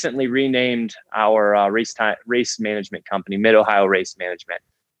recently renamed our race management company, Mid-Ohio Race Management.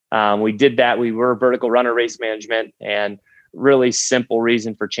 We did that. We were Vertical Runner Race Management, and really simple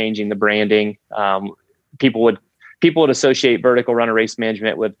reason for changing the branding. People would associate Vertical Runner Race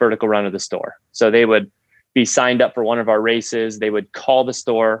Management with Vertical Run of the store. So they would be signed up for one of our races. They would call the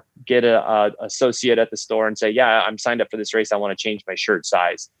store, get a associate at the store and say, yeah, I'm signed up for this race. I want to change my shirt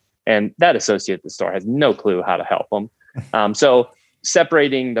size. And that associate at the store has no clue how to help them. So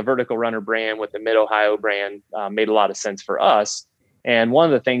separating the Vertical Runner brand with the Mid-Ohio brand made a lot of sense for us. And one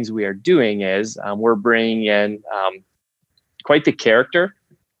of the things we are doing is we're bringing in quite the character,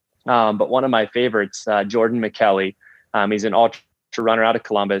 but one of my favorites, Jordan McKelly. He's an ultra runner out of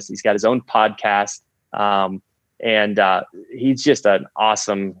Columbus. He's got his own podcast, and he's just an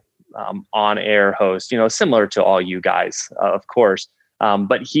awesome on-air host, similar to all you guys, of course.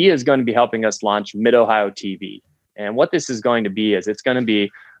 But he is going to be helping us launch Mid-Ohio TV. And what this is going to be is it's going to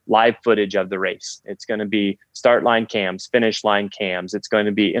be live footage of the race. It's going to be start line cams, finish line cams. It's going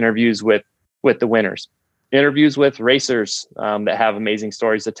to be interviews with the winners, interviews with racers that have amazing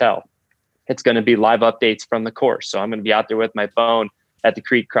stories to tell. It's going to be live updates from the course. So I'm going to be out there with my phone at the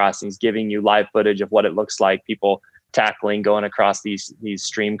creek crossings, giving you live footage of what it looks like, people tackling, going across these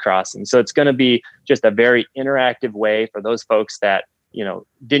stream crossings. So it's going to be just a very interactive way for those folks that,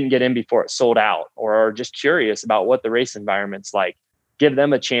 didn't get in before it sold out, or are just curious about what the race environment's like. Give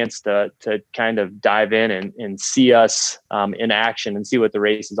them a chance to kind of dive in and see us in action and see what the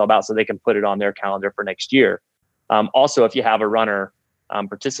race is all about, so they can put it on their calendar for next year. Also, if you have a runner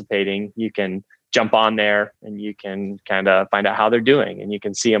participating, you can jump on there and you can kind of find out how they're doing, and you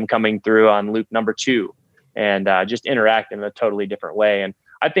can see them coming through on loop number 2 and just interact in a totally different way. And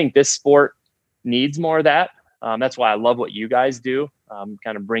I think this sport needs more of that. That's why I love what you guys do,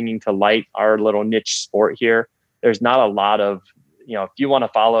 kind of bringing to light our little niche sport here. There's not a lot of, if you want to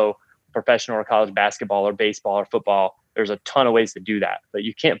follow professional or college basketball or baseball or football, there's a ton of ways to do that, but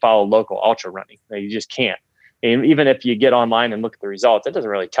you can't follow local ultra running. You just can't. And even if you get online and look at the results, it doesn't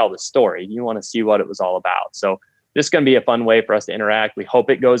really tell the story. You want to see what it was all about. So this is going to be a fun way for us to interact. We hope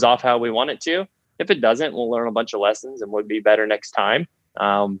it goes off how we want it to. If it doesn't, we'll learn a bunch of lessons and we'll be better next time.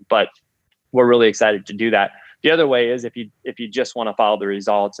 But we're really excited to do that. The other way is if you just want to follow the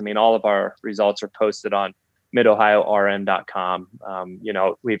results. I mean, all of our results are posted on midohiorm.com.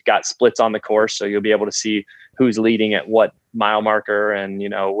 We've got splits on the course, so you'll be able to see who's leading at what mile marker and,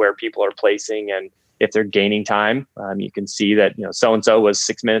 where people are placing. And if they're gaining time, you can see that, so-and-so was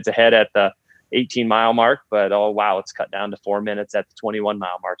 6 minutes ahead at the 18-mile mark, but, oh, wow, it's cut down to 4 minutes at the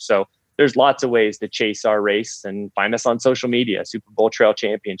 21-mile mark. So there's lots of ways to chase our race, and find us on social media, Super Bowl Trail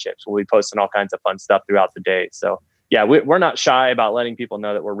Championships. We'll be posting all kinds of fun stuff throughout the day. So yeah, we're not shy about letting people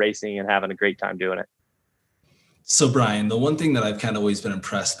know that we're racing and having a great time doing it. So Brian, the one thing that I've kind of always been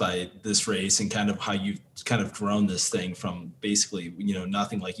impressed by this race and kind of how you've kind of grown this thing from basically,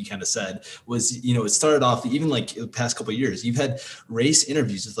 nothing, like you kind of said, was, it started off even like the past couple of years, you've had race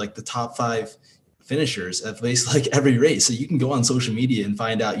interviews with like the top 5 finishers at basically like every race. So you can go on social media and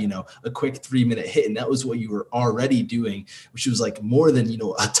find out, a quick 3-minute hit. And that was what you were already doing, which was like more than,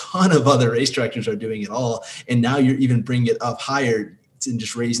 a ton of other race directors are doing at all. And now you're even bringing it up higher and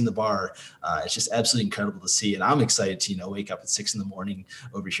just raising the bar. It's just absolutely incredible to see. And I'm excited to, wake up at 6 a.m.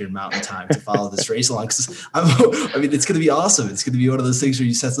 over here in Mountain Time to follow this race along. Cause it's going to be awesome. It's going to be one of those things where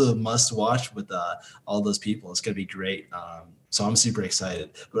you set the must watch with all those people. It's going to be great. So I'm super excited.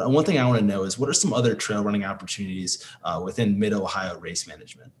 But one thing I want to know is, what are some other trail running opportunities within Mid-Ohio Race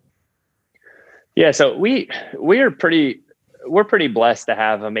Management? Yeah, so we're pretty blessed to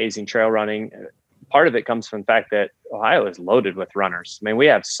have amazing trail running. Part of it comes from the fact that Ohio is loaded with runners. I mean, we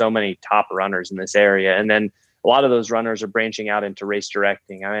have so many top runners in this area. And then a lot of those runners are branching out into race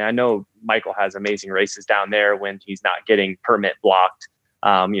directing. I mean, I know Michael has amazing races down there when he's not getting permit blocked.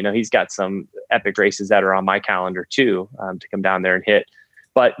 He's got some epic races that are on my calendar too, to come down there and hit.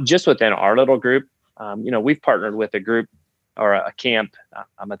 But just within our little group, we've partnered with a group or a camp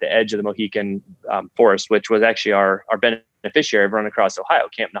at the edge of the Mohican Forest, which was actually our beneficiary of Run Across Ohio,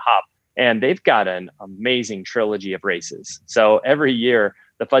 Camp Nahop. And they've got an amazing trilogy of races. So every year,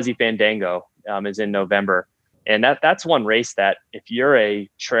 the Fuzzy Fandango is in November. And that's one race that if you're a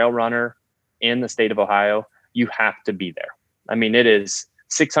trail runner in the state of Ohio, you have to be there. I mean, it is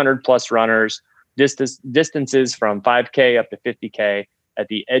 600 plus runners, distances from 5K up to 50K at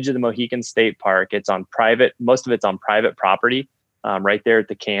the edge of the Mohican State Park. It's on private, most of it's on private property, right there at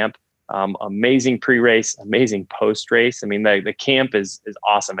the camp. Amazing pre-race, amazing post-race. I mean, the camp is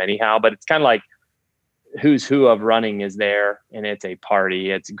awesome anyhow, but it's kind of like who's who of running is there, and it's a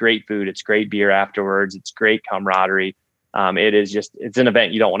party. It's great food. It's great beer afterwards. It's great camaraderie. It's an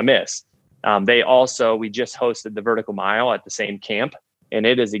event you don't want to miss. We just hosted the Vertical Mile at the same camp, and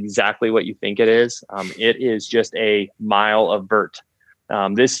it is exactly what you think it is. It is just a mile of vert.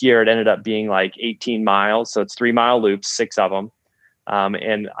 This year it ended up being like 18 miles. So it's 3-mile loops, 6 of them.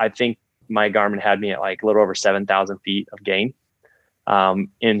 And I think my Garmin had me at like a little over 7,000 feet of gain.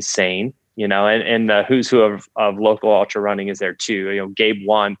 Insane, and the who's who of local ultra running is there too. Gabe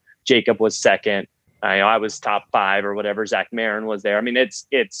won, Jacob was second. I was top 5 or whatever. Zach Marin was there. I mean,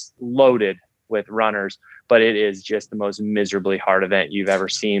 it's loaded with runners, but it is just the most miserably hard event you've ever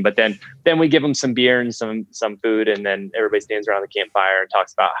seen. But then we give them some beer and some food, and then everybody stands around the campfire and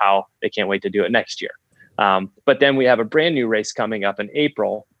talks about how they can't wait to do it next year. But then we have a brand new race coming up in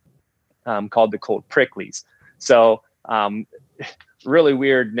April called the Cold Pricklies. So really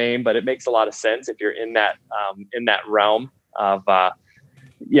weird name, but it makes a lot of sense if you're in that realm of,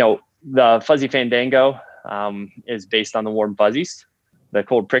 the Fuzzy Fandango is based on the Warm Fuzzies. The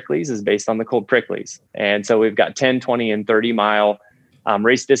Cold Pricklies is based on the Cold Pricklies. And so we've got 10, 20, and 30-mile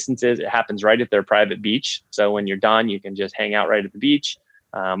race distances. It happens right at their private beach. So when you're done, you can just hang out right at the beach.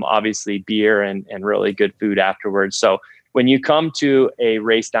 Obviously beer and really good food afterwards. So when you come to a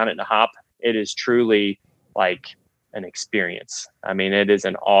race down at Nahop, it is truly like an experience. I mean, it is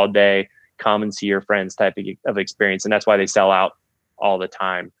an all day come and see your friends type of experience. And that's why they sell out all the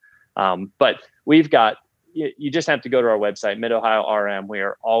time. But we've got, you just have to go to our website, Mid-Ohio RM. We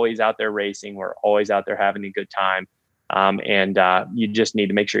are always out there racing. We're always out there having a good time. And you just need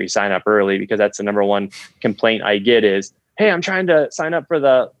to make sure you sign up early, because that's the number one complaint I get is, hey, I'm trying to sign up for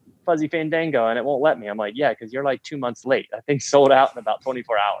the Fuzzy Fandango and it won't let me. I'm like, yeah, because you're like 2 months late. I think sold out in about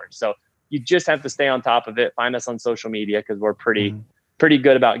 24 hours. So you just have to stay on top of it. Find us on social media, because we're pretty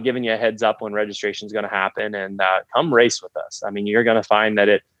good about giving you a heads up when registration is going to happen, and come race with us. I mean, you're going to find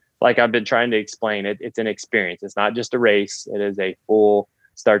that like I've been trying to explain, it's an experience. It's not just a race. It is a full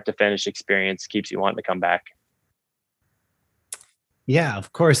start to finish experience. Keeps you wanting to come back. Yeah,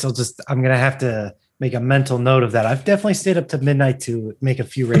 of course. I'm going to have to make a mental note of that. I've definitely stayed up to midnight to make a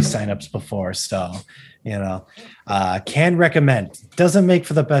few race signups before. So, can recommend. Doesn't make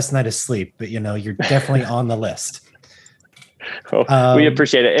for the best night of sleep, but you're definitely on the list. We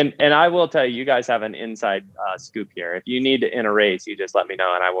appreciate it. And I will tell you, you guys have an inside scoop here. If you need to in a race, you just let me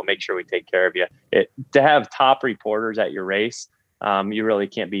know and I will make sure we take care of you. To have top reporters at your race, you really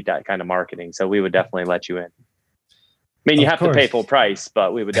can't beat that kind of marketing. So we would definitely let you in. I mean, you have to pay full price,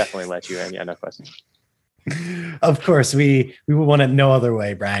 but we would definitely let you in. Yeah, no question. Of course, we would want it no other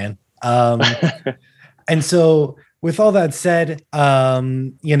way, Brian. And so with all that said,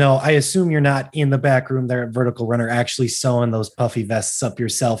 I assume you're not in the back room there at Vertical Runner actually sewing those puffy vests up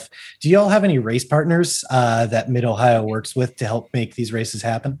yourself. Do y'all have any race partners that Mid-Ohio works with to help make these races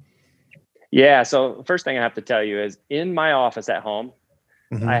happen? Yeah. So first thing I have to tell you is in my office at home,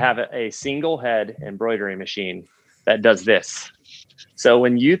 I have a single head embroidery machine that does this. So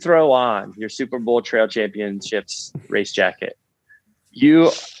when you throw on your Super Bowl Trail Championships race jacket,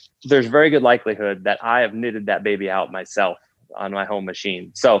 there's very good likelihood that I have knitted that baby out myself on my home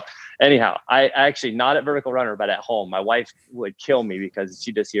machine. So anyhow, I actually, not at Vertical Runner, but at home, my wife would kill me because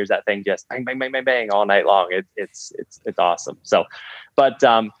she just hears that thing just bang, bang, bang, bang, bang all night long. It's awesome. So, but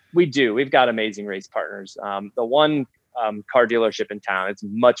we've got amazing race partners. The one car dealership in town, it's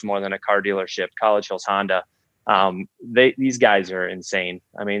much more than a car dealership, College Hills Honda. These guys are insane.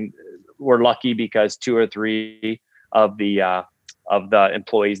 I mean, we're lucky because 2 or 3 of the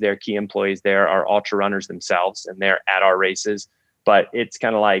employees there, key employees there, are ultra runners themselves, and they're at our races. But it's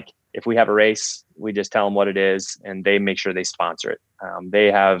kind of like, if we have a race, we just tell them what it is and they make sure they sponsor it.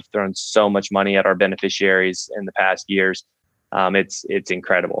 They have thrown so much money at our beneficiaries in the past years. It's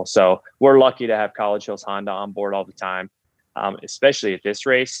incredible. So we're lucky to have College Hills Honda on board all the time, especially at this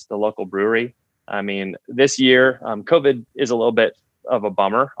race, the local brewery. I mean, this year, COVID is a little bit of a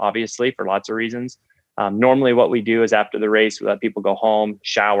bummer, obviously, for lots of reasons. Normally what we do is after the race, we let people go home,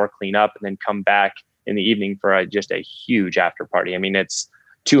 shower, clean up, and then come back in the evening for just a huge after party. I mean, it's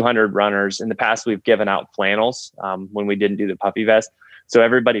 200 runners. In the past, we've given out flannels when we didn't do the puffy vest. So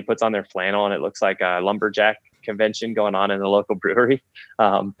everybody puts on their flannel and it looks like a lumberjack convention going on in the local brewery.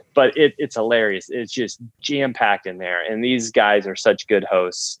 But it's hilarious. It's just jam packed in there. And these guys are such good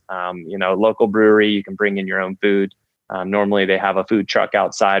hosts. Local brewery, you can bring in your own food. Normally they have a food truck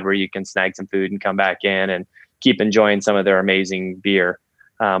outside where you can snag some food and come back in and keep enjoying some of their amazing beer.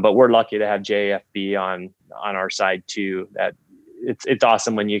 But we're lucky to have JFB on our side too. That it's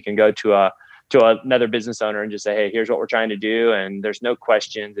awesome when you can go to another business owner and just say, hey, here's what we're trying to do. And there's no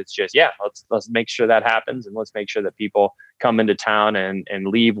questions. It's just, let's make sure that happens. And let's make sure that people come into town and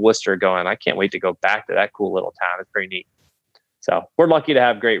leave Worcester going, I can't wait to go back to that cool little town. It's pretty neat. So we're lucky to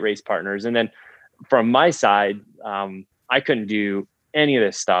have great race partners. And then from my side, I couldn't do any of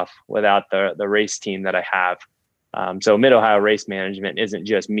this stuff without the race team that I have. So Mid-Ohio Race Management isn't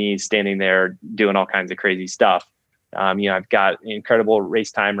just me standing there doing all kinds of crazy stuff. I've got incredible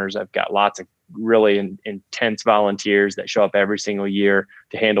race timers. I've got lots of really intense volunteers that show up every single year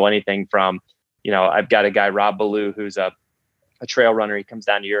to handle anything from, I've got a guy, Rob Ballou, who's a trail runner. He comes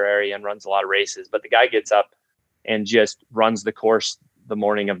down to your area and runs a lot of races, but the guy gets up and just runs the course the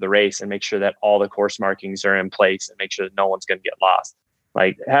morning of the race and make sure that all the course markings are in place and make sure that no one's going to get lost.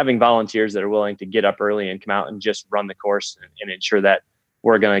 Like having volunteers that are willing to get up early and come out and just run the course and ensure that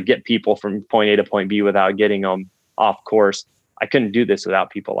we're going to get people from point A to point B without getting them off course. I couldn't do this without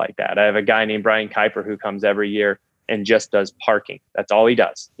people like that. I have a guy named Brian Kuiper who comes every year and just does parking. That's all he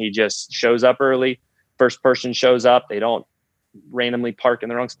does. He just shows up early. First person shows up. They don't randomly park in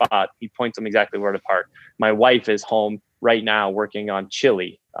the wrong spot. He points them exactly where to park. My wife is home right now working on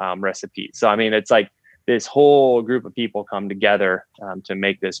chili recipes. So, I mean, it's like this whole group of people come together to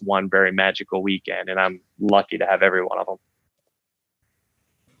make this one very magical weekend. And I'm lucky to have every one of them.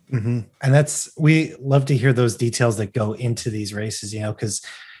 Mm-hmm. And we love to hear those details that go into these races, because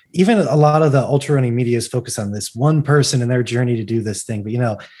even a lot of the ultra running media is focused on this one person and their journey to do this thing. But,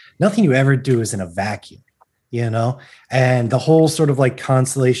 nothing you ever do is in a vacuum, and the whole sort of like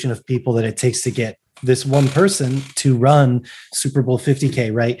constellation of people that it takes to get this one person to run Super Bowl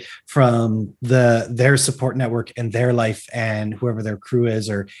 50K, right? From their support network and their life and whoever their crew is,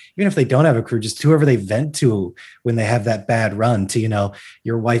 or even if they don't have a crew, just whoever they vent to when they have that bad run, to,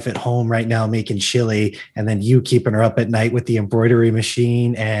 your wife at home right now making chili, and then you keeping her up at night with the embroidery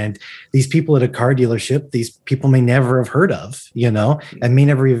machine, and these people at a car dealership, these people may never have heard of, and may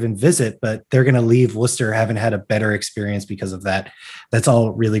never even visit, but they're going to leave Worcester having had a better experience because of that. That's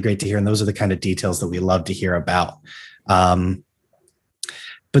all really great to hear. And those are the kind of details that we love to hear about.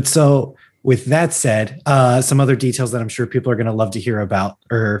 But so with that said, some other details that I'm sure people are going to love to hear about,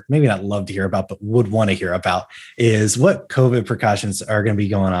 or maybe not love to hear about, but would want to hear about, is what COVID precautions are going to be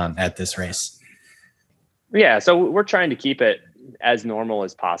going on at this race. Yeah. So we're trying to keep it as normal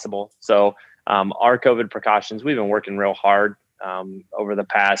as possible. So our COVID precautions, we've been working real hard over the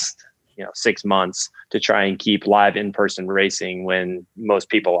past 6 months to try and keep live in-person racing when most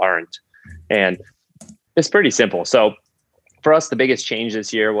people aren't. And it's pretty simple. So for us, the biggest change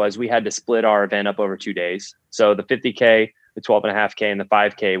this year was we had to split our event up over 2 days. So the 50K, the 12.5K, and the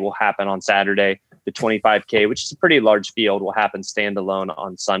 5K will happen on Saturday. The 25K, which is a pretty large field, will happen standalone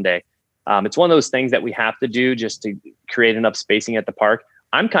on Sunday. It's one of those things that we have to do just to create enough spacing at the park.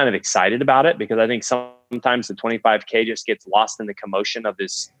 I'm kind of excited about it because I think sometimes the 25K just gets lost in the commotion of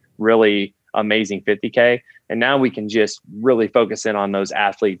this really amazing 50K. And now we can just really focus in on those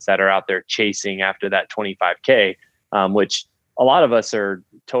athletes that are out there chasing after that 25K, which a lot of us are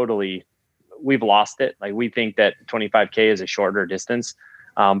we've lost it. Like, we think that 25K is a shorter distance.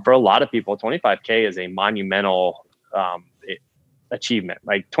 For a lot of people, 25K is a monumental achievement.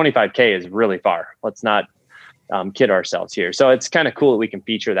 Like, 25K is really far. Let's not kid ourselves here. So it's kind of cool that we can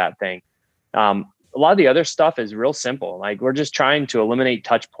feature that thing. A lot of the other stuff is real simple. Like, we're just trying to eliminate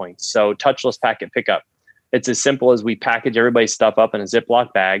touch points. So touchless packet pickup. It's as simple as we package everybody's stuff up in a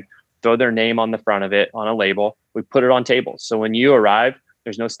Ziploc bag, throw their name on the front of it on a label. We put it on tables. So when you arrive,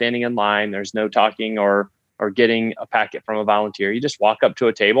 there's no standing in line. There's no talking or getting a packet from a volunteer. You just walk up to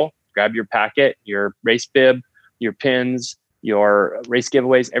a table, grab your packet, your race bib, your pins, your race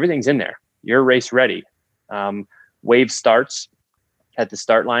giveaways. Everything's in there. You're race ready. Wave starts at the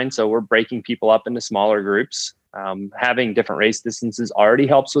start line. So we're breaking people up into smaller groups. Having different race distances already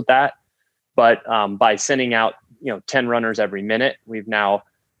helps with that. But by sending out 10 runners every minute, we've now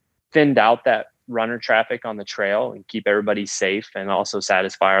thinned out that runner traffic on the trail and keep everybody safe, and also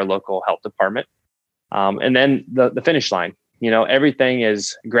satisfy our local health department. And then the finish line, everything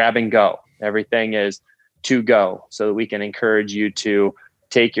is grab and go. Everything is to go, so that we can encourage you to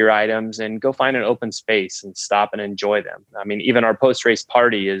take your items and go find an open space and stop and enjoy them. I mean, even our post-race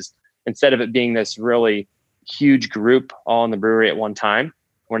party is, instead of it being this really huge group all in the brewery at one time,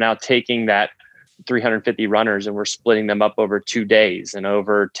 we're now taking that 350 runners and we're splitting them up over 2 days and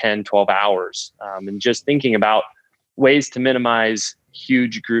over 10, 12 hours. And just thinking about ways to minimize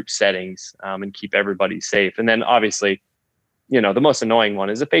huge group settings and keep everybody safe. And then obviously, the most annoying one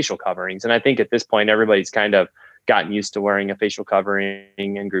is the facial coverings. And I think at this point, everybody's kind of gotten used to wearing a facial covering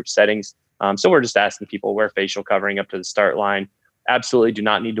in group settings. So we're just asking people to wear facial covering up to the start line. Absolutely do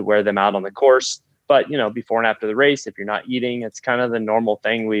not need to wear them out on the course. But, before and after the race, if you're not eating, it's kind of the normal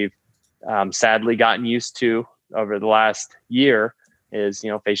thing we've sadly gotten used to over the last year is,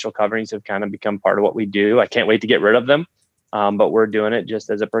 facial coverings have kind of become part of what we do. I can't wait to get rid of them. But we're doing it just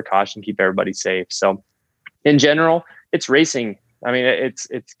as a precaution, keep everybody safe. So in general, it's racing. I mean, it's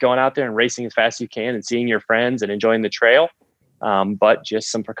going out there and racing as fast as you can and seeing your friends and enjoying the trail. But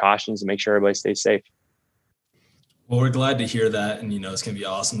just some precautions to make sure everybody stays safe. Well, we're glad to hear that. And, it's going to be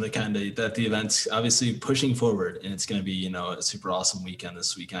awesome that the event's obviously pushing forward, and it's going to be, a super awesome weekend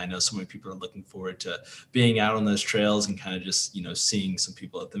this weekend. I know so many people are looking forward to being out on those trails and kind of just, seeing some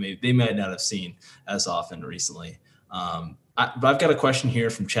people that they might not have seen as often recently. But I've got a question here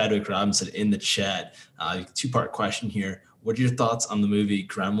from Chadwick Robinson in the chat. 2-part question here. What are your thoughts on the movie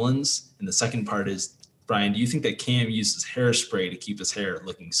Gremlins? And the second part is, Brian, do you think that Cam uses hairspray to keep his hair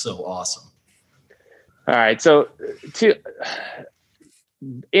looking so awesome? All right. So two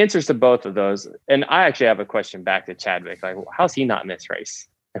answers to both of those. And I actually have a question back to Chadwick. Like, how's he not in this race?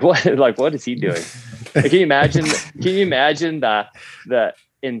 What is he doing? Can you imagine the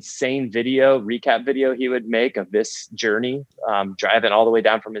insane recap video he would make of this journey, driving all the way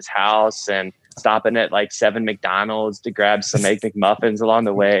down from his house and stopping at like 7 McDonald's to grab some Egg McMuffins along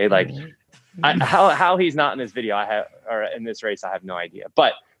the way? Like, how he's not in this video, or in this race, I have no idea.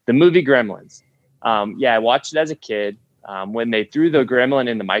 But the movie Gremlins, I watched it as a kid. When they threw the gremlin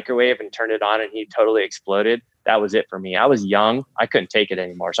in the microwave and turned it on and he totally exploded, that was it for me. I was young. I couldn't take it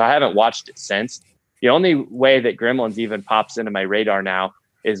anymore. So I haven't watched it since. The only way that Gremlins even pops into my radar now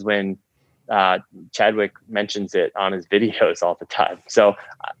is when Chadwick mentions it on his videos all the time. So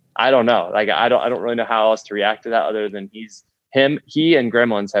I don't know. Like, I don't really know how else to react to that other than he and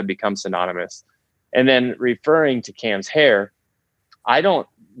Gremlins have become synonymous. And then referring to Cam's hair, I don't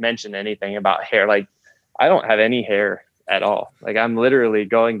mention anything about hair. Like, I don't have any hair at all. Like, I'm literally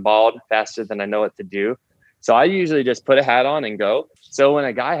going bald faster than I know what to do. So I usually just put a hat on and go. So when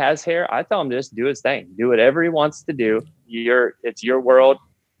a guy has hair, I tell him just do his thing, do whatever he wants to do. It's your world.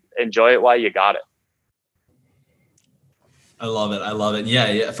 Enjoy it while you got it. I love it.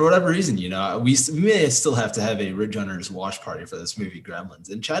 Yeah. For whatever reason, we may still have to have a Ridge Runners watch party for this movie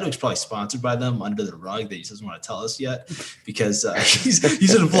Gremlins. And Chadwick's probably sponsored by them under the rug that he doesn't want to tell us yet, because he's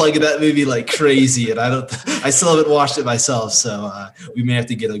been plugging that movie like crazy. And I still haven't watched it myself. So we may have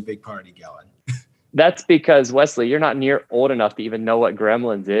to get a big party going. That's because, Wesley, you're not near old enough to even know what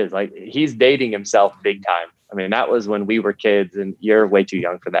Gremlins is. Like, he's dating himself big time. I mean, that was when we were kids, and you're way too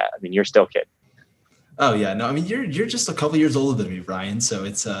young for that. I mean, you're still a kid. Oh yeah, no, I mean you're just a couple years older than me, Brian. So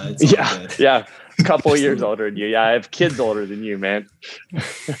it's yeah, good. Yeah, a couple years older than you. Yeah, I have kids older than you, man.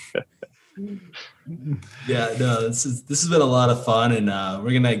 Yeah, no, this has been a lot of fun, and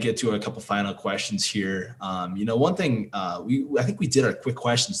we're gonna get to a couple final questions here. One thing I think we did our quick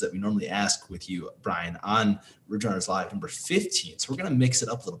questions that we normally ask with you, Brian, on Ridge Runners Live number 15. So we're gonna mix it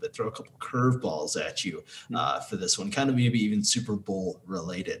up a little bit, throw a couple curveballs at you for this one, kind of maybe even Super Bowl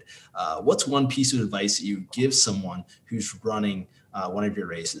related. What's one piece of advice that you would give someone who's running one of your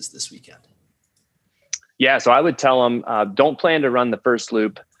races this weekend? Yeah, so I would tell them, don't plan to run the first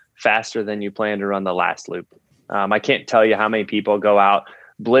loop faster than you plan to run the last loop. I can't tell you how many people go out,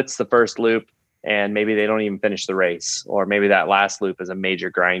 blitz the first loop, and maybe they don't even finish the race, or maybe that last loop is a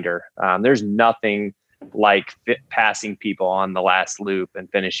major grinder. There's nothing like passing people on the last loop and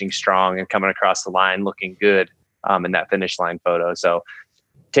finishing strong and coming across the line looking good in that finish line photo. So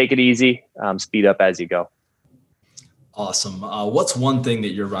take it easy, speed up as you go. Awesome. What's one thing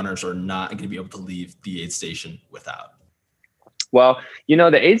that your runners are not going to be able to leave the aid station without? Well,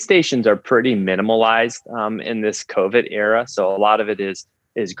 the aid stations are pretty minimalized in this COVID era. So a lot of it is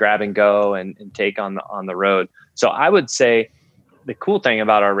grab and go and take on the road. So I would say the cool thing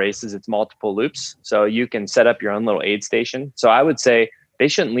about our race is it's multiple loops. So you can set up your own little aid station. So I would say they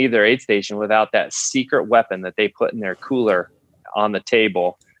shouldn't leave their aid station without that secret weapon that they put in their cooler on the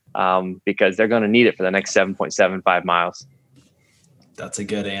table, because they're going to need it for the next 7.75 miles. That's a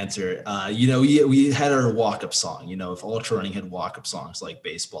good answer. We had our walk-up song, if ultra running had walk-up songs like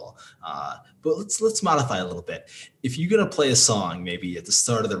baseball, but let's modify a little bit. If you're going to play a song, maybe at the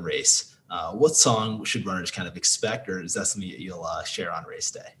start of the race, what song should runners kind of expect, or is that something that you'll share on race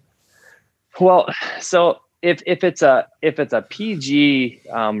day? Well, so if it's a PG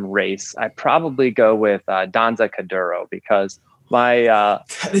race, I probably go with Danza Kuduro, because my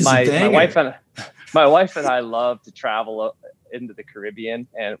wife and I love to travel into the Caribbean,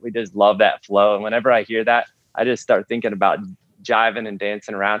 and we just love that flow. And whenever I hear that, I just start thinking about jiving and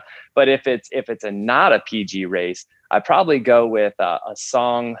dancing around. But if it's not a PG race, I probably go with a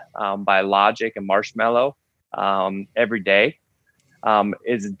song by Logic and Marshmello, Every Day.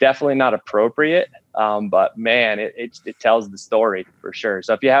 It's definitely not appropriate, but man, it tells the story for sure.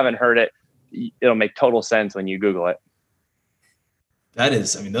 So if you haven't heard it, it'll make total sense when you Google it.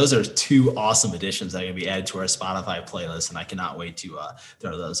 Those are two awesome additions that are going to be added to our Spotify playlist, and I cannot wait to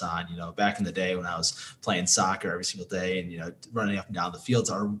throw those on. Back in the day when I was playing soccer every single day and, running up and down the fields,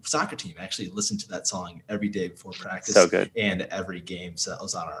 our soccer team actually listened to that song every day before practice. So good. And every game. So that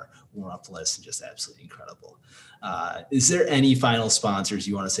was on our warm-up list, and just absolutely incredible. Is there any final sponsors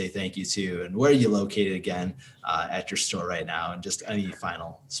you want to say thank you to, and where are you located again at your store right now, and just any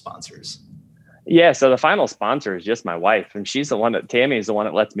final sponsors? Yeah, so the final sponsor is just my wife, and Tammy is the one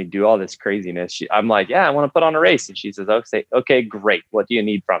that lets me do all this craziness. I'm like, yeah, I want to put on a race, and she says, okay, great. What do you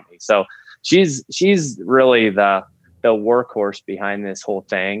need from me? So she's really the workhorse behind this whole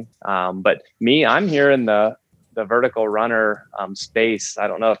thing. But me, I'm here in the vertical runner space. I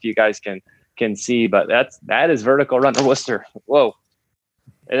don't know if you guys can see, but that is Vertical Runner Worcester. Whoa,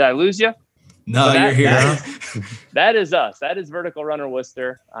 did I lose you? No, you're here. That is us. That is Vertical Runner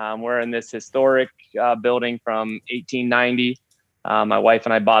Worcester. We're in this historic building from 1890. My wife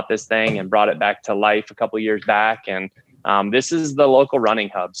and I bought this thing and brought it back to life a couple of years back. And this is the local running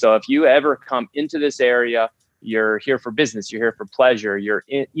hub. So if you ever come into this area, you're here for business, you're here for pleasure,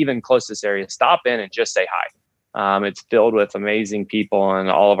 even close to this area, stop in and just say hi. It's filled with amazing people, and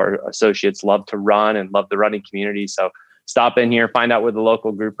all of our associates love to run and love the running community. So stop in here, find out where the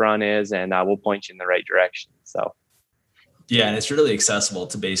local group run is, and we'll point you in the right direction. So, Yeah, and it's really accessible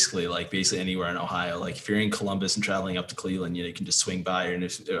to basically anywhere in Ohio. Like if you're in Columbus and traveling up to Cleveland, you can just swing by, and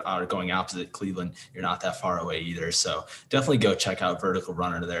if you're going opposite Cleveland, you're not that far away either. So definitely go check out Vertical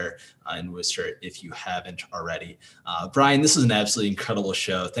Runner there in Worcester if you haven't already. Brian, this was an absolutely incredible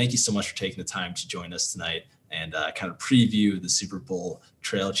show. Thank you so much for taking the time to join us tonight and kind of preview the Super Bowl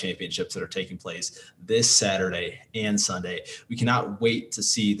Trail Championships that are taking place this Saturday and Sunday. We cannot wait to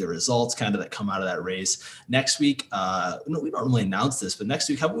see the results kind of that come out of that race. Next week, we don't really announce this, but next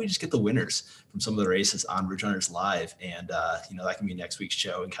week, how about we just get the winners from some of the races on Ridge Runners Live? And, that can be next week's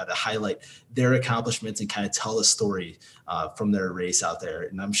show and kind of highlight their accomplishments and kind of tell the story from their race out there.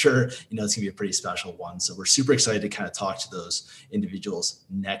 And I'm sure, it's going to be a pretty special one. So we're super excited to kind of talk to those individuals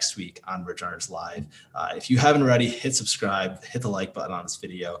next week on Ridge Runners Live. If you haven't already, hit subscribe, hit the like button on this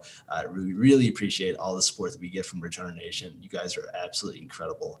video. We really appreciate all the support that we get from Ridge Runner Nation. You guys are absolutely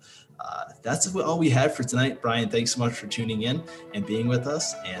incredible. That's all we have for tonight. Brian, thanks so much for tuning in and being with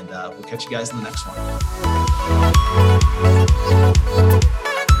us. And we'll catch you guys in the next one.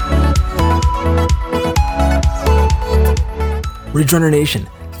 Ridge Runner Nation,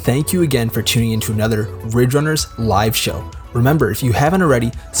 thank you again for tuning into another Ridge Runners live show. Remember, if you haven't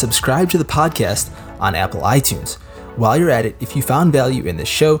already, subscribe to the podcast on Apple iTunes. While you're at it, if you found value in this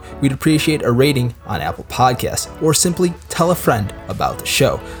show, we'd appreciate a rating on Apple Podcasts, or simply tell a friend about the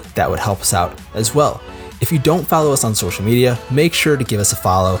show. That would help us out as well. If you don't follow us on social media, make sure to give us a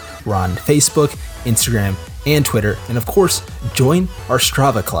follow. We're on Facebook, Instagram, and Twitter. And of course, join our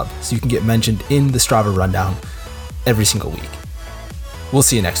Strava club so you can get mentioned in the Strava rundown every single week. We'll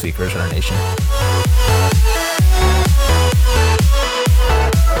see you next week, Ridge Runner Nation.